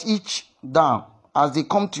people. Write each down as they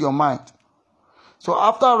come to your mind. So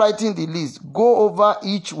after writing the list, go over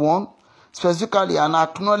each one specifically and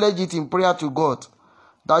acknowledge it in prayer to God,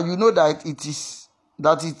 that you know that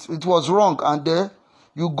it was wrong, and then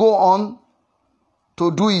you go on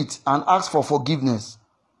to do it and ask for forgiveness.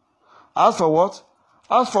 Ask for what?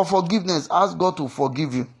 Ask for forgiveness. Ask God to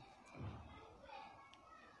forgive you.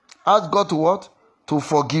 Ask God to what? To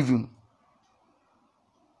forgive you.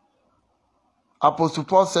 Apostle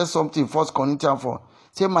Paul says something in 1 Corinthians 4.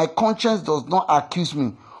 Say, my conscience does not accuse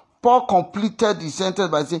me. Paul completed the sentence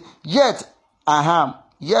by saying, yet am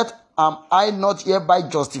I not hereby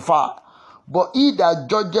justified, but he that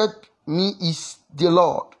judgeth me is the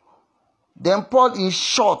Lord. Then Paul, in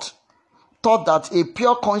short, thought that a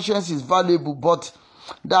pure conscience is valuable, but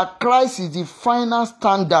that Christ is the final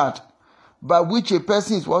standard by which a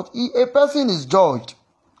person is what? A person is judged.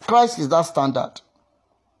 Christ is that standard.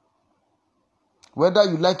 Whether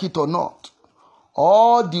you like it or not,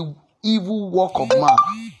 all the evil work of man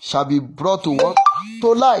shall be brought to what?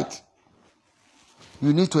 To light.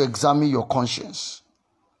 You need to examine your conscience.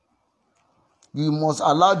 You must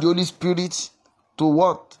allow the Holy Spirit to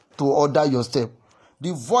what? To order your step.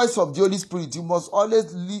 The voice of the Holy Spirit, you must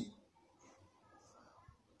always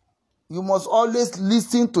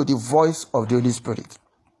listen to the voice of the Holy Spirit.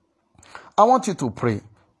 I want you to pray.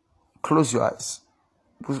 Close your eyes.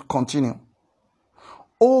 We'll continue.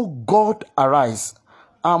 Oh God, arise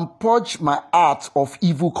and purge my heart of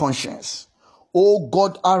evil conscience. Oh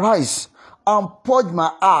God, arise and purge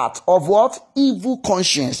my heart of what? Evil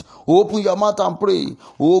conscience. Open your mouth and pray.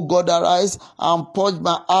 Oh God, arise and purge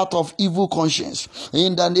my heart of evil conscience.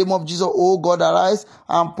 In the name of Jesus, oh God, arise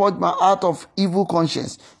and purge my heart of evil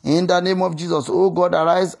conscience. In the name of Jesus, oh God,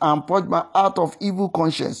 arise and purge my heart of evil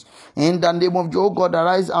conscience. In the name of Jesus, oh God,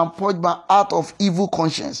 arise and purge my heart of evil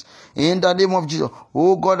conscience. In the name of Jesus,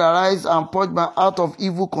 oh God, arise and purge my heart of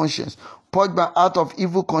evil conscience. Purge my heart of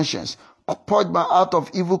evil conscience. Purge my heart of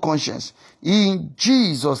evil conscience. In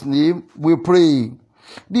Jesus' name we pray.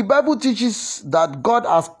 The Bible teaches that God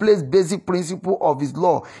has placed basic principle of his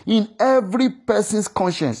law in every person's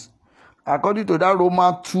conscience. According to that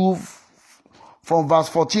Romans 2 from verse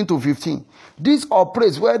 14 to 15. This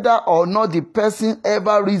operates whether or not the person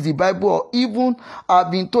ever reads the Bible or even have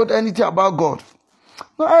been told anything about God.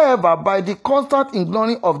 However, by the constant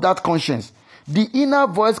ignoring of that conscience, the inner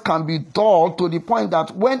voice can be dulled to the point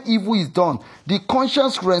that when evil is done, the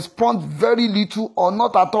conscience responds very little or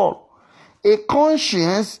not at all. A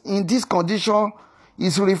conscience in this condition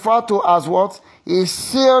is referred to as what? A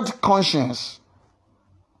sealed conscience.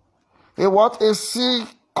 A what? A sealed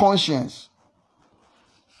conscience.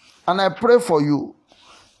 And I pray for you,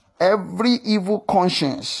 every evil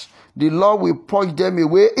conscience, the Lord will purge them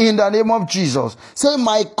away in the name of Jesus. Say,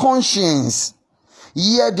 my conscience,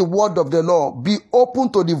 hear the word of the Lord. Be open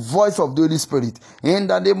to the voice of the Holy Spirit. In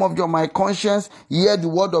the name of my conscience, hear the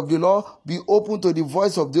word of the Lord. Be open to the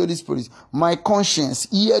voice of the Holy Spirit. My conscience,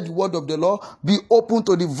 hear the word of the Lord. Be open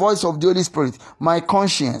to the voice of the Holy Spirit. My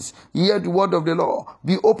conscience, hear the word of the Lord.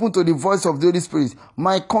 Be open to the voice of the Holy Spirit.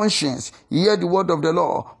 My conscience, hear the word of the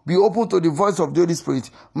Lord. Be open to the voice of the Holy Spirit.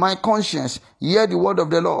 My conscience, hear the word of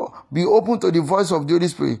the Lord. Be open to the voice of the Holy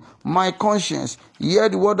Spirit. My conscience, hear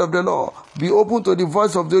the word of the Lord. Be open to the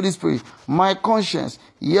voice of the Holy Spirit. My conscience,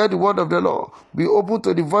 hear the word of the Lord. Be open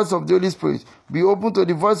to the voice of the Holy Spirit. Be open to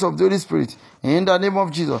the voice of the Holy Spirit. In the name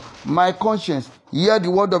of Jesus. My conscience, hear the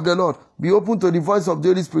word of the Lord. Be open to the voice of the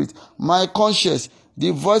Holy Spirit. My conscience,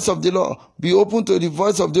 the voice of the Lord. Be open to the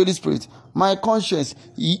voice of the Holy Spirit. My conscience,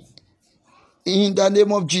 in the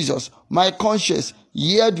name of Jesus. My conscience,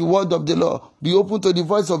 hear the word of the Lord. Be open to the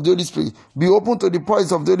voice of the Holy Spirit. Be open to the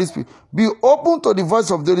voice of the Holy Spirit. Be open to the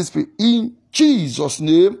voice of the Holy Spirit. In Jesus'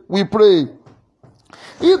 name we pray.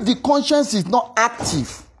 If the conscience is not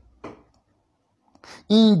active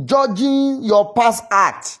in judging your past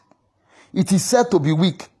act, it is said to be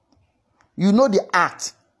weak. You know the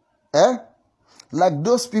act. Like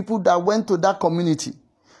those people that went to that community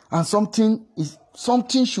and something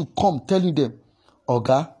should come telling them,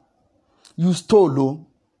 Oga, you stole.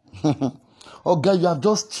 Oga, you have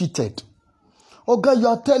just cheated. Oga, you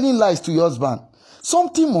are telling lies to your husband.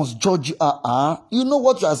 Something must judge you. You know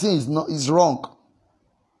what you are saying is wrong.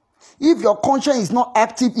 If your conscience is not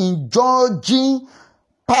active in judging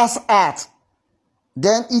past acts,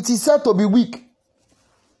 then it is said to be weak.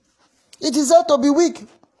 It is said to be weak.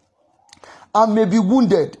 And may be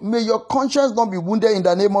wounded. May your conscience not be wounded in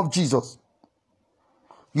the name of Jesus.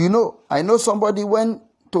 You know, I know somebody went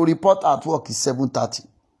to report at work is 7:30.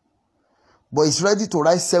 But he's ready to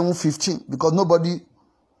write 7:15 because nobody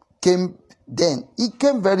came then. He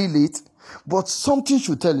came very late, but something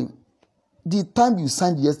should tell him. The time you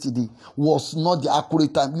signed yesterday was not the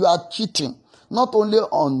accurate time. You are cheating. Not only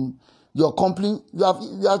on your company, you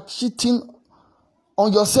are cheating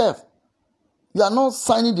on yourself. You are not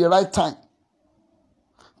signing the right time.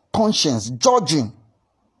 Conscience, judging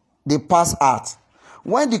the past act.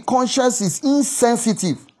 When the conscience is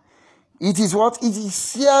insensitive, it is what? It is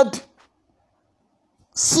sealed.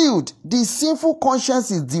 The sinful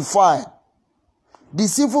conscience is defiled. The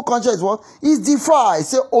sinful conscience is what? Is defiled.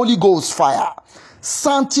 Say, Holy Ghost fire.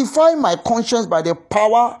 Sanctify my conscience by the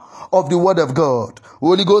power of the word of God.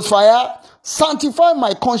 Holy Ghost fire. Sanctify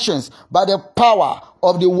my conscience by the power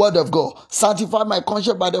of the word of God. Sanctify my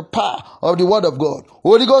conscience by the power of the word of God.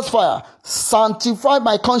 Holy Ghost fire. Sanctify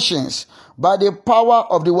my conscience by the power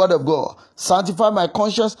of the word of God. Sanctify my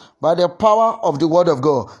conscience by the power of the word of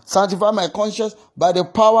God. Sanctify my conscience by the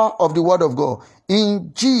power of the word of God.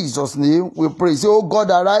 In Jesus' name we pray. Say, oh God,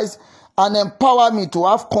 arise and empower me to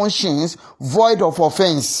have conscience void of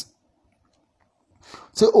offense.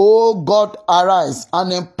 Say, oh God, arise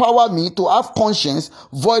and empower me to have conscience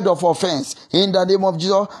void of offense. In the name of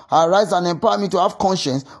Jesus, arise and empower me to have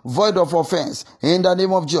conscience void of offense. In the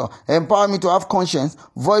name of Jesus, empower me to have conscience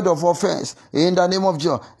void of offense. In the name of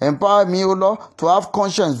Jesus, empower me, O Lord, to have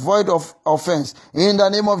conscience void of offense. In the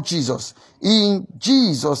name of Jesus. In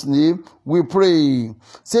Jesus' name we pray.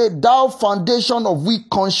 Say, thou foundation of weak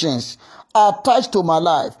conscience attached to my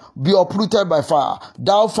life, be uprooted by fire.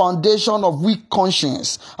 Thou foundation of weak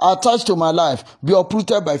conscience attached to my life, be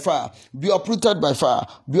uprooted by fire. Be uprooted by fire.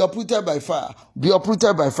 Be uprooted by fire. Be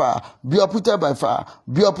uprooted by fire. Be uprooted by fire.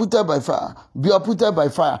 Be uprooted by fire. Be uprooted by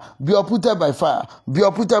fire. Be uprooted by fire. Be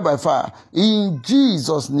uprooted by fire. In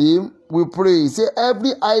Jesus' name we pray. Say,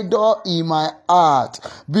 every idol in my heart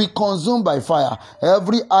be consumed by fire.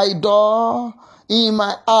 Every idol in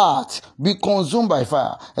my heart be consumed by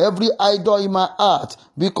fire. Every idol in my heart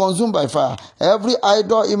be consumed by fire. Every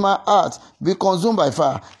idol in my heart be consumed by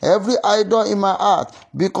fire. Every idol in my heart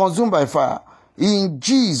be consumed by fire. In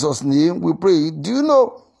Jesus' name we pray. Do you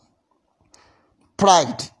know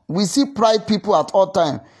pride? We see pride people at all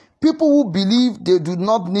times. People who believe they do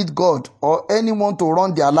not need God or anyone to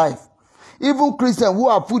run their life. Even Christians who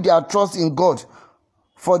have put their trust in God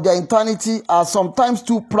for their eternity are sometimes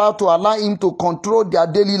too proud to allow him to control their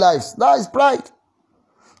daily lives. That is pride.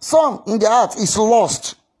 Some in their heart is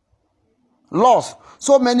lost. Lost.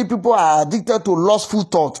 So many people are addicted to lustful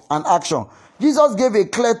thought and action. Jesus gave a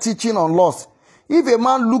clear teaching on lust. If a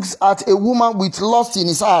man looks at a woman with lust in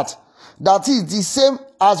his heart, that is the same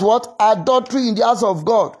as what? Adultery in the house of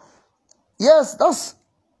God. Yes, that's.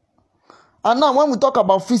 And now when we talk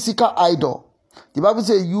about physical idol, the Bible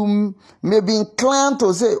says you may be inclined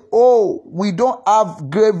to say, oh, we don't have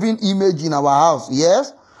graven image in our house.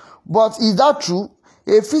 Yes. But is that true?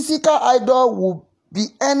 A physical idol will be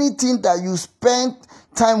anything that you spend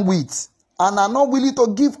time with and are not willing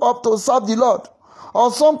to give up to serve the Lord.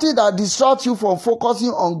 Or something that distracts you from focusing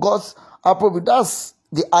on God's approval. That's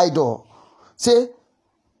the idol. Say,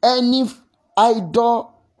 any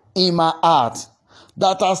idol in my heart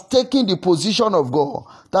that has taken the position of God,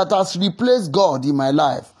 that has replaced God in my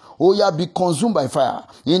life, oh yeah, be consumed by fire.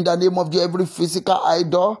 In the name of every physical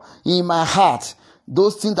idol in my heart,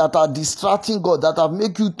 those things that are distracting God, that have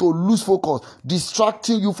made you to lose focus,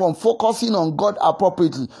 distracting you from focusing on God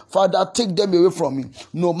appropriately. Father, take them away from me.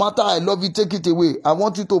 No matter I love you, take it away. I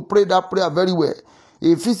want you to pray that prayer very well.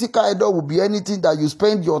 A physical idol will be anything that you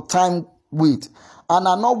spend your time with and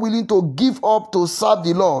are not willing to give up to serve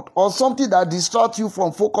the Lord, or something that distracts you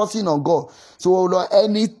from focusing on God. So, Lord,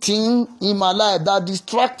 anything in my life that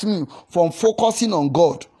distracts me from focusing on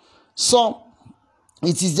God. Some,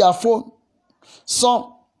 it is their phone.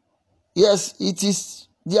 Some, yes, it is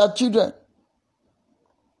their children.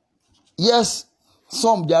 Yes,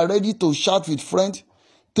 some, they are ready to chat with friends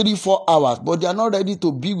 3-4 hours, but they are not ready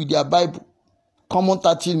to be with their Bible. Come on,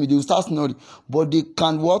 13 minutes, they will start snoring. But they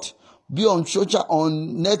can what? Be on social,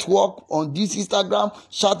 on network, on this Instagram,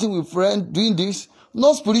 chatting with friends, doing this.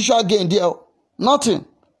 No spiritual gain there. Nothing.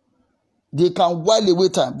 They can while away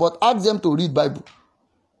time, but ask them to read Bible.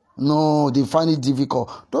 No, they find it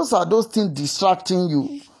difficult. Those are those things distracting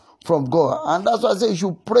you from God. And that's why I say you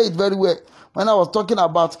should pray it very well. When I was talking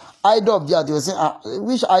about idol of the heart, they were saying,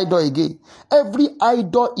 which idol again? Every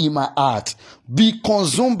idol in my heart be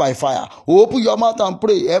consumed by fire. Open your mouth and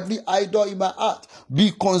pray. Every idol in my heart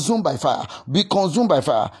be consumed by fire. Be consumed by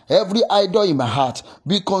fire. Every idol in my heart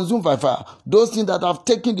be consumed by fire. Those things that have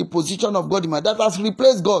taken the position of God in my heart, that has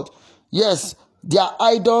replaced God. Yes, they are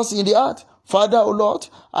idols in the heart. Father, O Lord,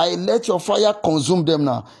 I let your fire consume them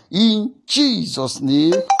now. In Jesus'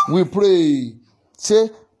 name we pray. Say,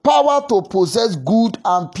 power to possess good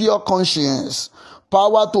and pure conscience.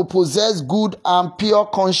 Power to possess good and pure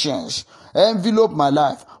conscience. Envelope my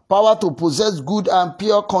life. Power to possess good and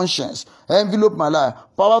pure conscience. Envelope my life.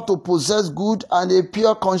 Power to possess good and a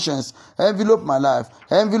pure conscience. Envelope my life.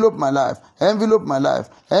 Envelope my life. Envelope my life.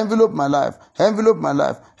 Envelope my life. Envelope my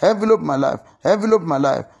life. Envelope my life. Envelope my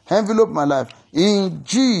life. Envelope my life. In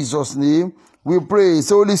Jesus' name we pray.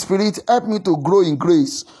 So Holy Spirit, help me to grow in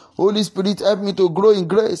grace. Holy Spirit, help me to grow in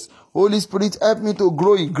grace. Holy Spirit, help me to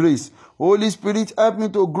grow in grace. Holy Spirit, help me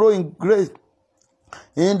to grow in grace.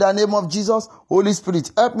 In the name of Jesus, Holy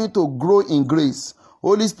Spirit, help me to grow in grace.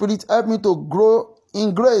 Holy Spirit, help me to grow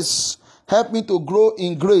in grace. Help me to grow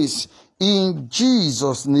in grace. In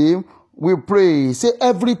Jesus' name we pray. Say,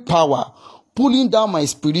 every power pulling down my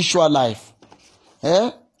spiritual life,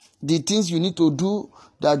 The things you need to do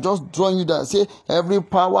that are just drawing you down. Say, every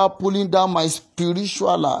power pulling down my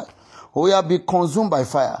spiritual life. Oh yeah, be consumed by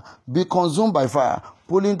fire. Be consumed by fire.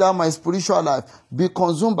 Pulling down my spiritual life. Be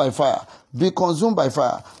consumed by fire. Be consumed by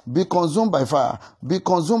fire. Be consumed by fire. Be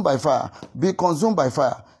consumed by fire. Be consumed by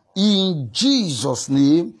fire. In Jesus'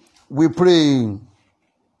 name, we pray.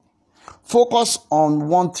 Focus on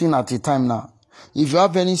one thing at a time now. If you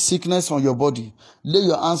have any sickness on your body, lay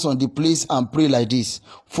your hands on the place and pray like this.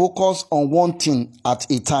 Focus on one thing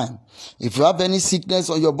at a time. If you have any sickness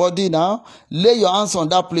on your body now, lay your hands on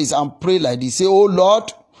that place and pray like this. Say, oh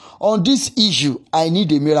Lord, on this issue, I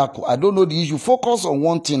need a miracle. I don't know the issue. Focus on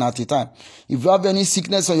one thing at a time. If you have any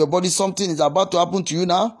sickness on your body, something is about to happen to you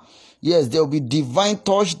now. Yes, there will be divine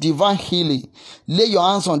touch, divine healing. Lay your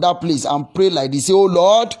hands on that place and pray like this. Say, oh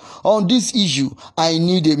Lord, on this issue, I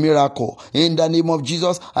need a miracle. In the name of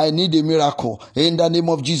Jesus, I need a miracle. In the name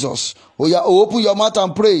of Jesus. Oh yeah, open your mouth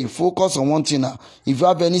and pray. Focus on one thing now. If you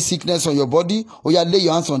have any sickness on your body, oh yeah, lay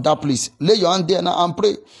your hands on that place. Lay your hand there now and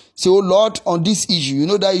pray. Say, oh Lord, on this issue, you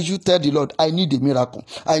know that issue, tell the Lord, I need a miracle.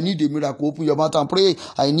 I need a miracle. Open your mouth and pray.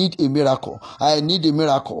 I need a miracle. I need a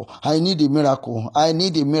miracle. I need a miracle. I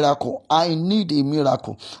need a miracle. I need a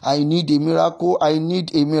miracle. I need a miracle. I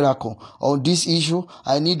need a miracle. On this issue,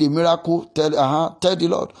 I need a miracle. Tell the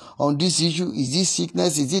Lord. On this issue, is this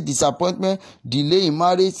sickness? Is it disappointment? Delay in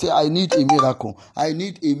marriage? Say, I need a miracle. I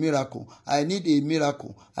need a miracle. I need a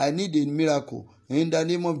miracle. I need a miracle. In the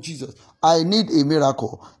name of Jesus, I need a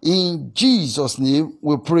miracle. In Jesus' name,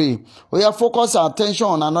 we pray. We have focused our attention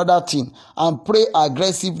on another thing and pray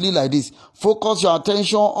aggressively like this. Focus your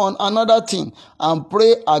attention on another thing and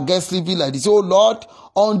pray aggressively like this. Oh Lord,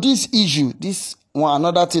 on this issue, this one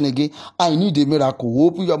another thing again, I need a miracle.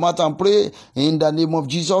 Open your mouth and pray in the name of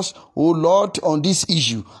Jesus. Oh Lord, on this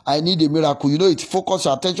issue, I need a miracle. You know it. Focus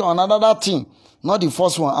your attention on another thing. Not the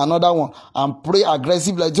first one, another one. And pray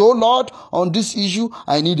aggressively. Like, oh Lord, on this issue,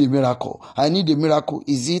 I need a miracle. I need a miracle.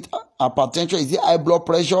 Is it hypertension? Is it high blood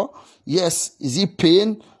pressure? Yes. Is it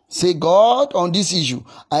pain? Say, God, on this issue,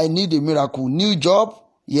 I need a miracle. New job?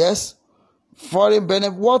 Yes. Foreign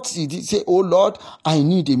benefit, what did he say? Oh Lord, I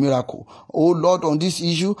need a miracle. Oh Lord, on this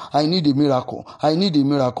issue, I need a miracle. I need a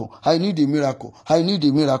miracle. I need a miracle. I need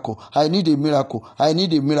a miracle. I need a miracle. I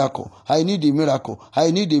need a miracle. I need a miracle. I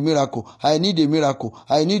need a miracle. I need a miracle.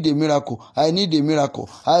 I need a miracle. I need a miracle.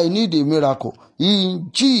 I need a miracle.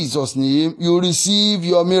 In Jesus' name, you receive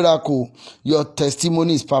your miracle. Your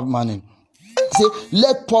testimony is permanent. Say,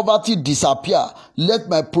 let poverty disappear. Let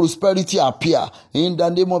my prosperity appear. In the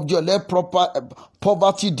name of Jesus, let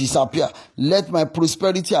poverty disappear. Let my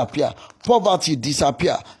prosperity appear. Poverty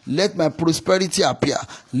disappear. Let my prosperity appear.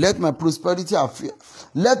 Let my prosperity appear.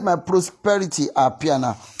 Let my prosperity appear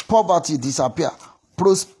now. Poverty disappear.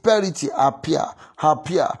 Prosperity appear.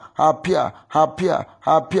 Appear. Appear. Appear.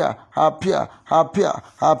 Appear. Appear. Appear.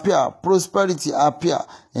 Appear. Prosperity appear.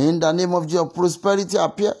 In the name of Jesus, prosperity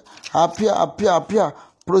appear. Appear,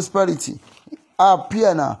 prosperity.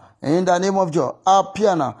 Appear now. In the name of Jesus.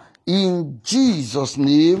 Appear now. In Jesus'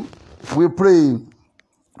 name, we pray.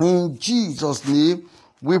 In Jesus' name,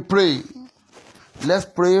 we pray. Let's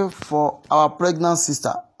pray for our pregnant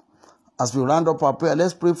sister. As we round up our prayer,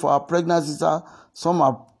 let's pray for our pregnant sister. Some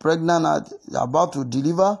are pregnant and about to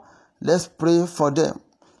deliver. Let's pray for them.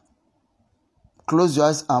 Close your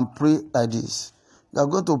eyes and pray like this. You are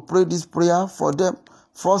going to pray this prayer for them.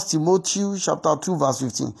 1 Timothy chapter 2 verse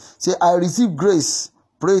 15. Say, I receive grace.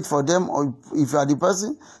 Pray it for them. Or if you are the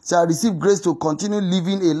person, say, I receive grace to continue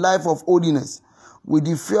living a life of holiness with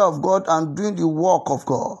the fear of God and doing the work of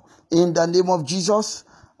God. In the name of Jesus,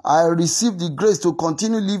 I receive the grace to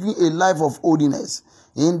continue living a life of holiness.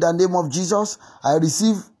 In the name of Jesus, I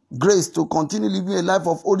receive grace to continue living a life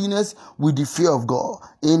of holiness with the fear of God.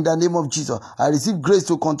 In the name of Jesus, I receive grace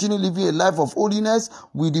to continue living a life of holiness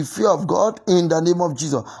with the fear of God. In the name of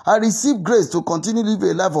Jesus, I receive grace to continue living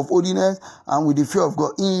a life of holiness and with the fear of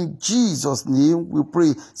God. In Jesus' name, we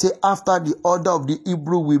pray. Say, after the order of the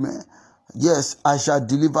Hebrew women, yes, I shall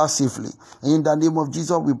deliver safely. In the name of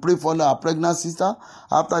Jesus, we pray for our pregnant sister.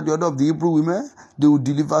 After the order of the Hebrew women, they will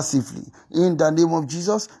deliver safely. In the name of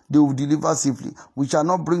Jesus, they will deliver safely. We shall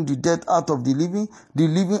not bring the dead out of the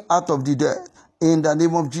living out of the dead. In the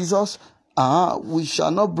name of Jesus, we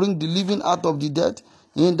shall not bring the living out of the dead.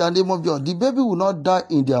 In the name of Jesus, the baby will not die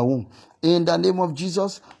in their womb. In the name of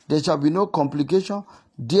Jesus, there shall be no complication.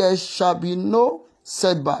 There shall be no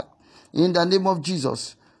setback. In the name of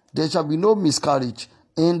Jesus, there shall be no miscarriage.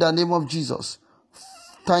 In the name of Jesus.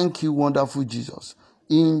 Thank you, wonderful Jesus.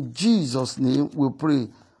 In Jesus' name we pray.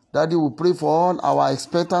 Daddy, we pray for all our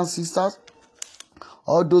expectant sisters,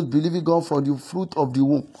 All those believing God for the fruit of the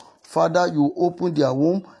womb, Father, you open their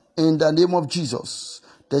womb in the name of Jesus.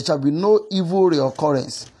 There shall be no evil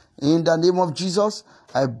reoccurrence. In the name of Jesus,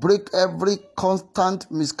 I break every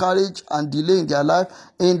constant miscarriage and delay in their life.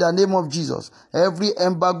 In the name of Jesus, every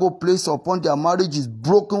embargo placed upon their marriage is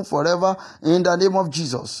broken forever. In the name of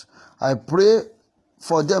Jesus, I pray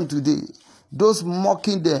for them today. Those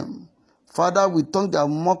mocking them, Father, we turn their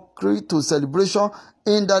mockery to celebration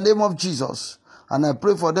in the name of Jesus. And I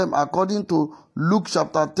pray for them according to Luke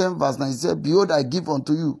chapter 10 verse 9. It says, behold, I give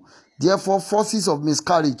unto you, therefore, forces of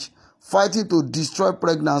miscarriage, fighting to destroy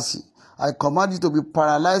pregnancy. I command you to be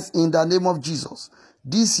paralyzed in the name of Jesus.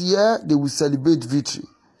 This year, they will celebrate victory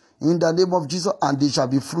in the name of Jesus, and they shall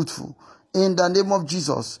be fruitful. In the name of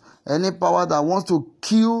Jesus, any power that wants to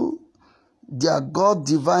kill their God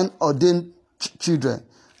divine ordained children,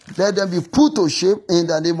 let them be put to shame in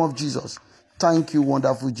the name of Jesus. Thank you,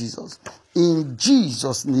 wonderful Jesus. In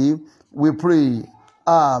Jesus' name, we pray.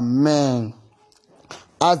 Amen.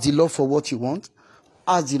 Ask the Lord for what you want.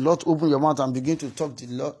 Ask the Lord to open your mouth and begin to talk to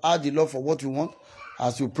the Lord. Ask the Lord for what you want.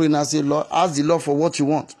 As you pray now, say, Lord, ask the Lord for what you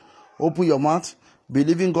want. Open your mouth.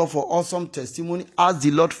 Believing God for awesome testimony. Ask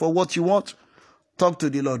the Lord for what you want. Talk to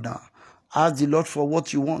the Lord now. Ask the Lord for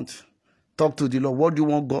what you want. Talk to the Lord. What do you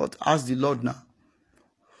want, God? Ask the Lord now.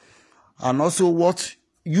 And also what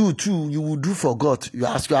you too, you will do for God. You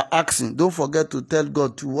are asking. Don't forget to tell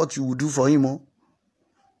God to what you will do for him. Oh.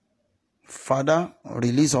 Father,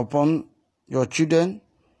 release upon your children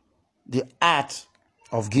the art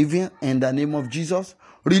of giving in the name of Jesus.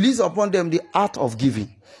 Release upon them the art of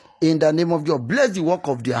giving in the name of God. Bless the work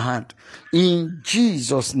of their hand. In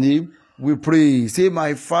Jesus' name we pray. Say,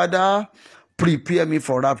 my Father, prepare me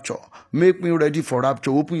for rapture. Make me ready for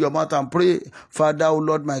rapture. Open your mouth and pray. Father, O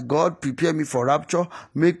Lord my God, prepare me for rapture.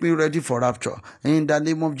 Make me ready for rapture. In the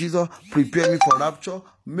name of Jesus, prepare me for rapture.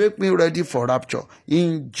 Make me ready for rapture.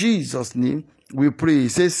 In Jesus' name we pray.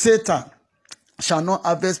 Say, Satan shall not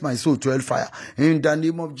harvest my soul to hellfire. In the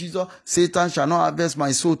name of Jesus, Satan shall not harvest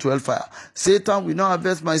my soul to hellfire. Satan will not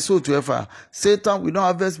harvest my soul to hellfire. Satan will not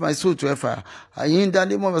harvest my soul to hellfire. In the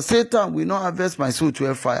name of Satan will not harvest my soul to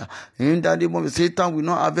hellfire. In the name of Satan will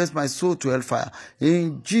not harvest my soul to hellfire.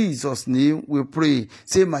 In Jesus' name we pray.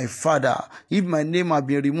 Say, my Father, if my name has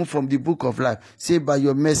been removed from the book of life, say, by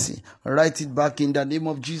your mercy, write it back in the name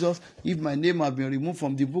of Jesus. If my name has been removed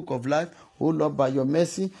from the book of life, oh Lord, by your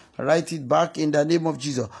mercy, write it back in the name of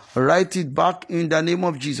Jesus. Write it back in the name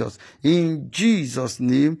of Jesus. In Jesus'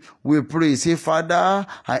 name we pray. Say, Father,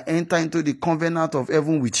 I enter into the covenant of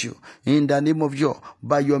heaven with you. In the name of you,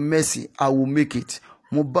 by your mercy, I will make it.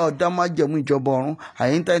 I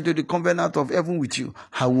enter into the covenant of heaven with you.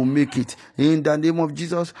 I will make it. In the name of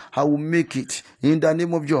Jesus, I will make it. In the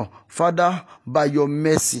name of your Father, by your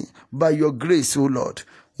mercy, by your grace, O Lord.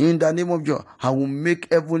 In the name of Jesus, I will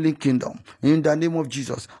make heavenly kingdom. In the name of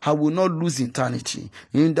Jesus, I will not lose eternity.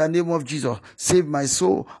 In the name of Jesus, save my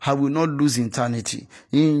soul. I will not lose eternity.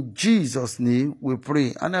 In Jesus' name we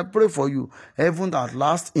pray. And I pray for you, heaven at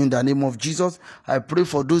last, in the name of Jesus. I pray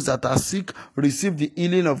for those that are sick, receive the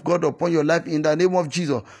healing of God upon your life in the name of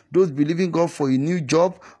Jesus. Those believing God for a new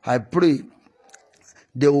job, I pray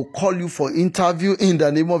they will call you for interview in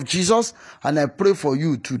the name of Jesus. And I pray for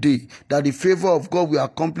you today that the favor of God will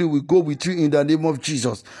accompany, will go with you in the name of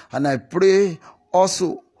Jesus. And I pray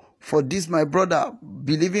also for this, my brother,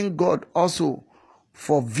 believing God also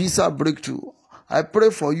for visa breakthrough. I pray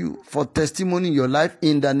for you for testimony in your life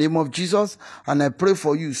in the name of Jesus. And I pray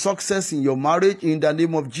for you success in your marriage in the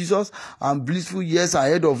name of Jesus, and blissful years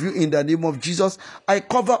ahead of you in the name of Jesus. I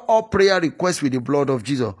cover all prayer requests with the blood of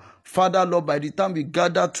Jesus. Father, Lord, by the time we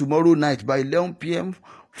gather tomorrow night by 11 p.m.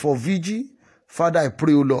 for VG, Father, I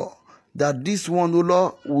pray, O Lord, that this one, O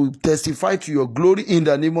Lord, will testify to your glory in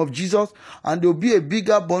the name of Jesus, and there will be a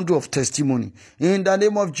bigger bundle of testimony in the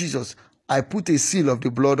name of Jesus. I put a seal of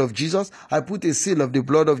the blood of Jesus. I put a seal of the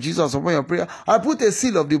blood of Jesus upon your prayer. I put a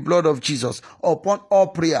seal of the blood of Jesus upon all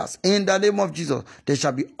prayers. In the name of Jesus, there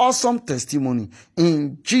shall be awesome testimony.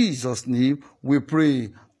 In Jesus' name we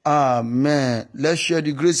pray. Amen. Let's share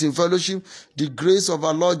the grace in fellowship, the grace of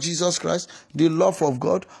our Lord Jesus Christ, the love of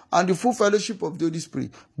God, and the full fellowship of the Holy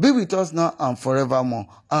Spirit be with us now and forevermore.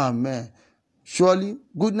 Amen. Surely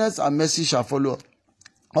goodness and mercy shall follow us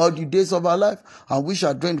all the days of our life, and we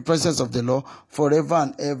shall dwell in the presence of the Lord forever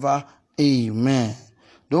and ever. Amen.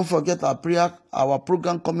 Don't forget our prayer, our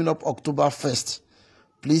program coming up October 1st.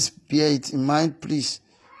 Please bear it in mind, please.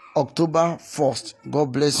 October 1st.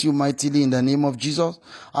 God bless you mightily in the name of Jesus.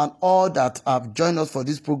 And all that have joined us for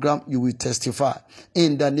this program, you will testify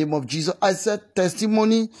in the name of Jesus. I said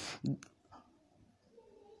testimony.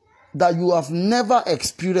 that you have never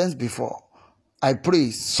experienced before. I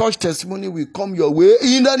pray such testimony will come your way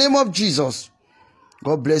in the name of Jesus.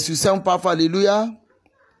 God bless you. Sound powerful. Hallelujah.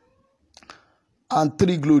 And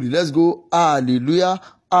 3 glory. Let's go. Hallelujah.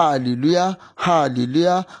 Hallelujah.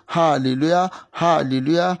 Hallelujah. Hallelujah.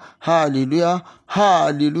 Hallelujah. Hallelujah.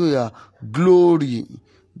 Hallelujah. Glory.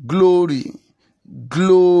 Glory.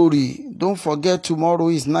 Glory. Don't forget, tomorrow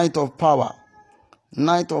is night of power.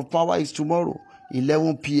 Night of power is tomorrow,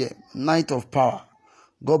 11 p.m. Night of power.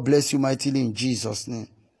 God bless you mightily in Jesus' name.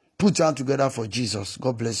 Put your hand together for Jesus.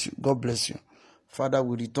 God bless you. God bless you. Father,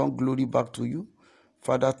 we return glory back to you.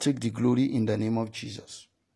 Father, take the glory in the name of Jesus.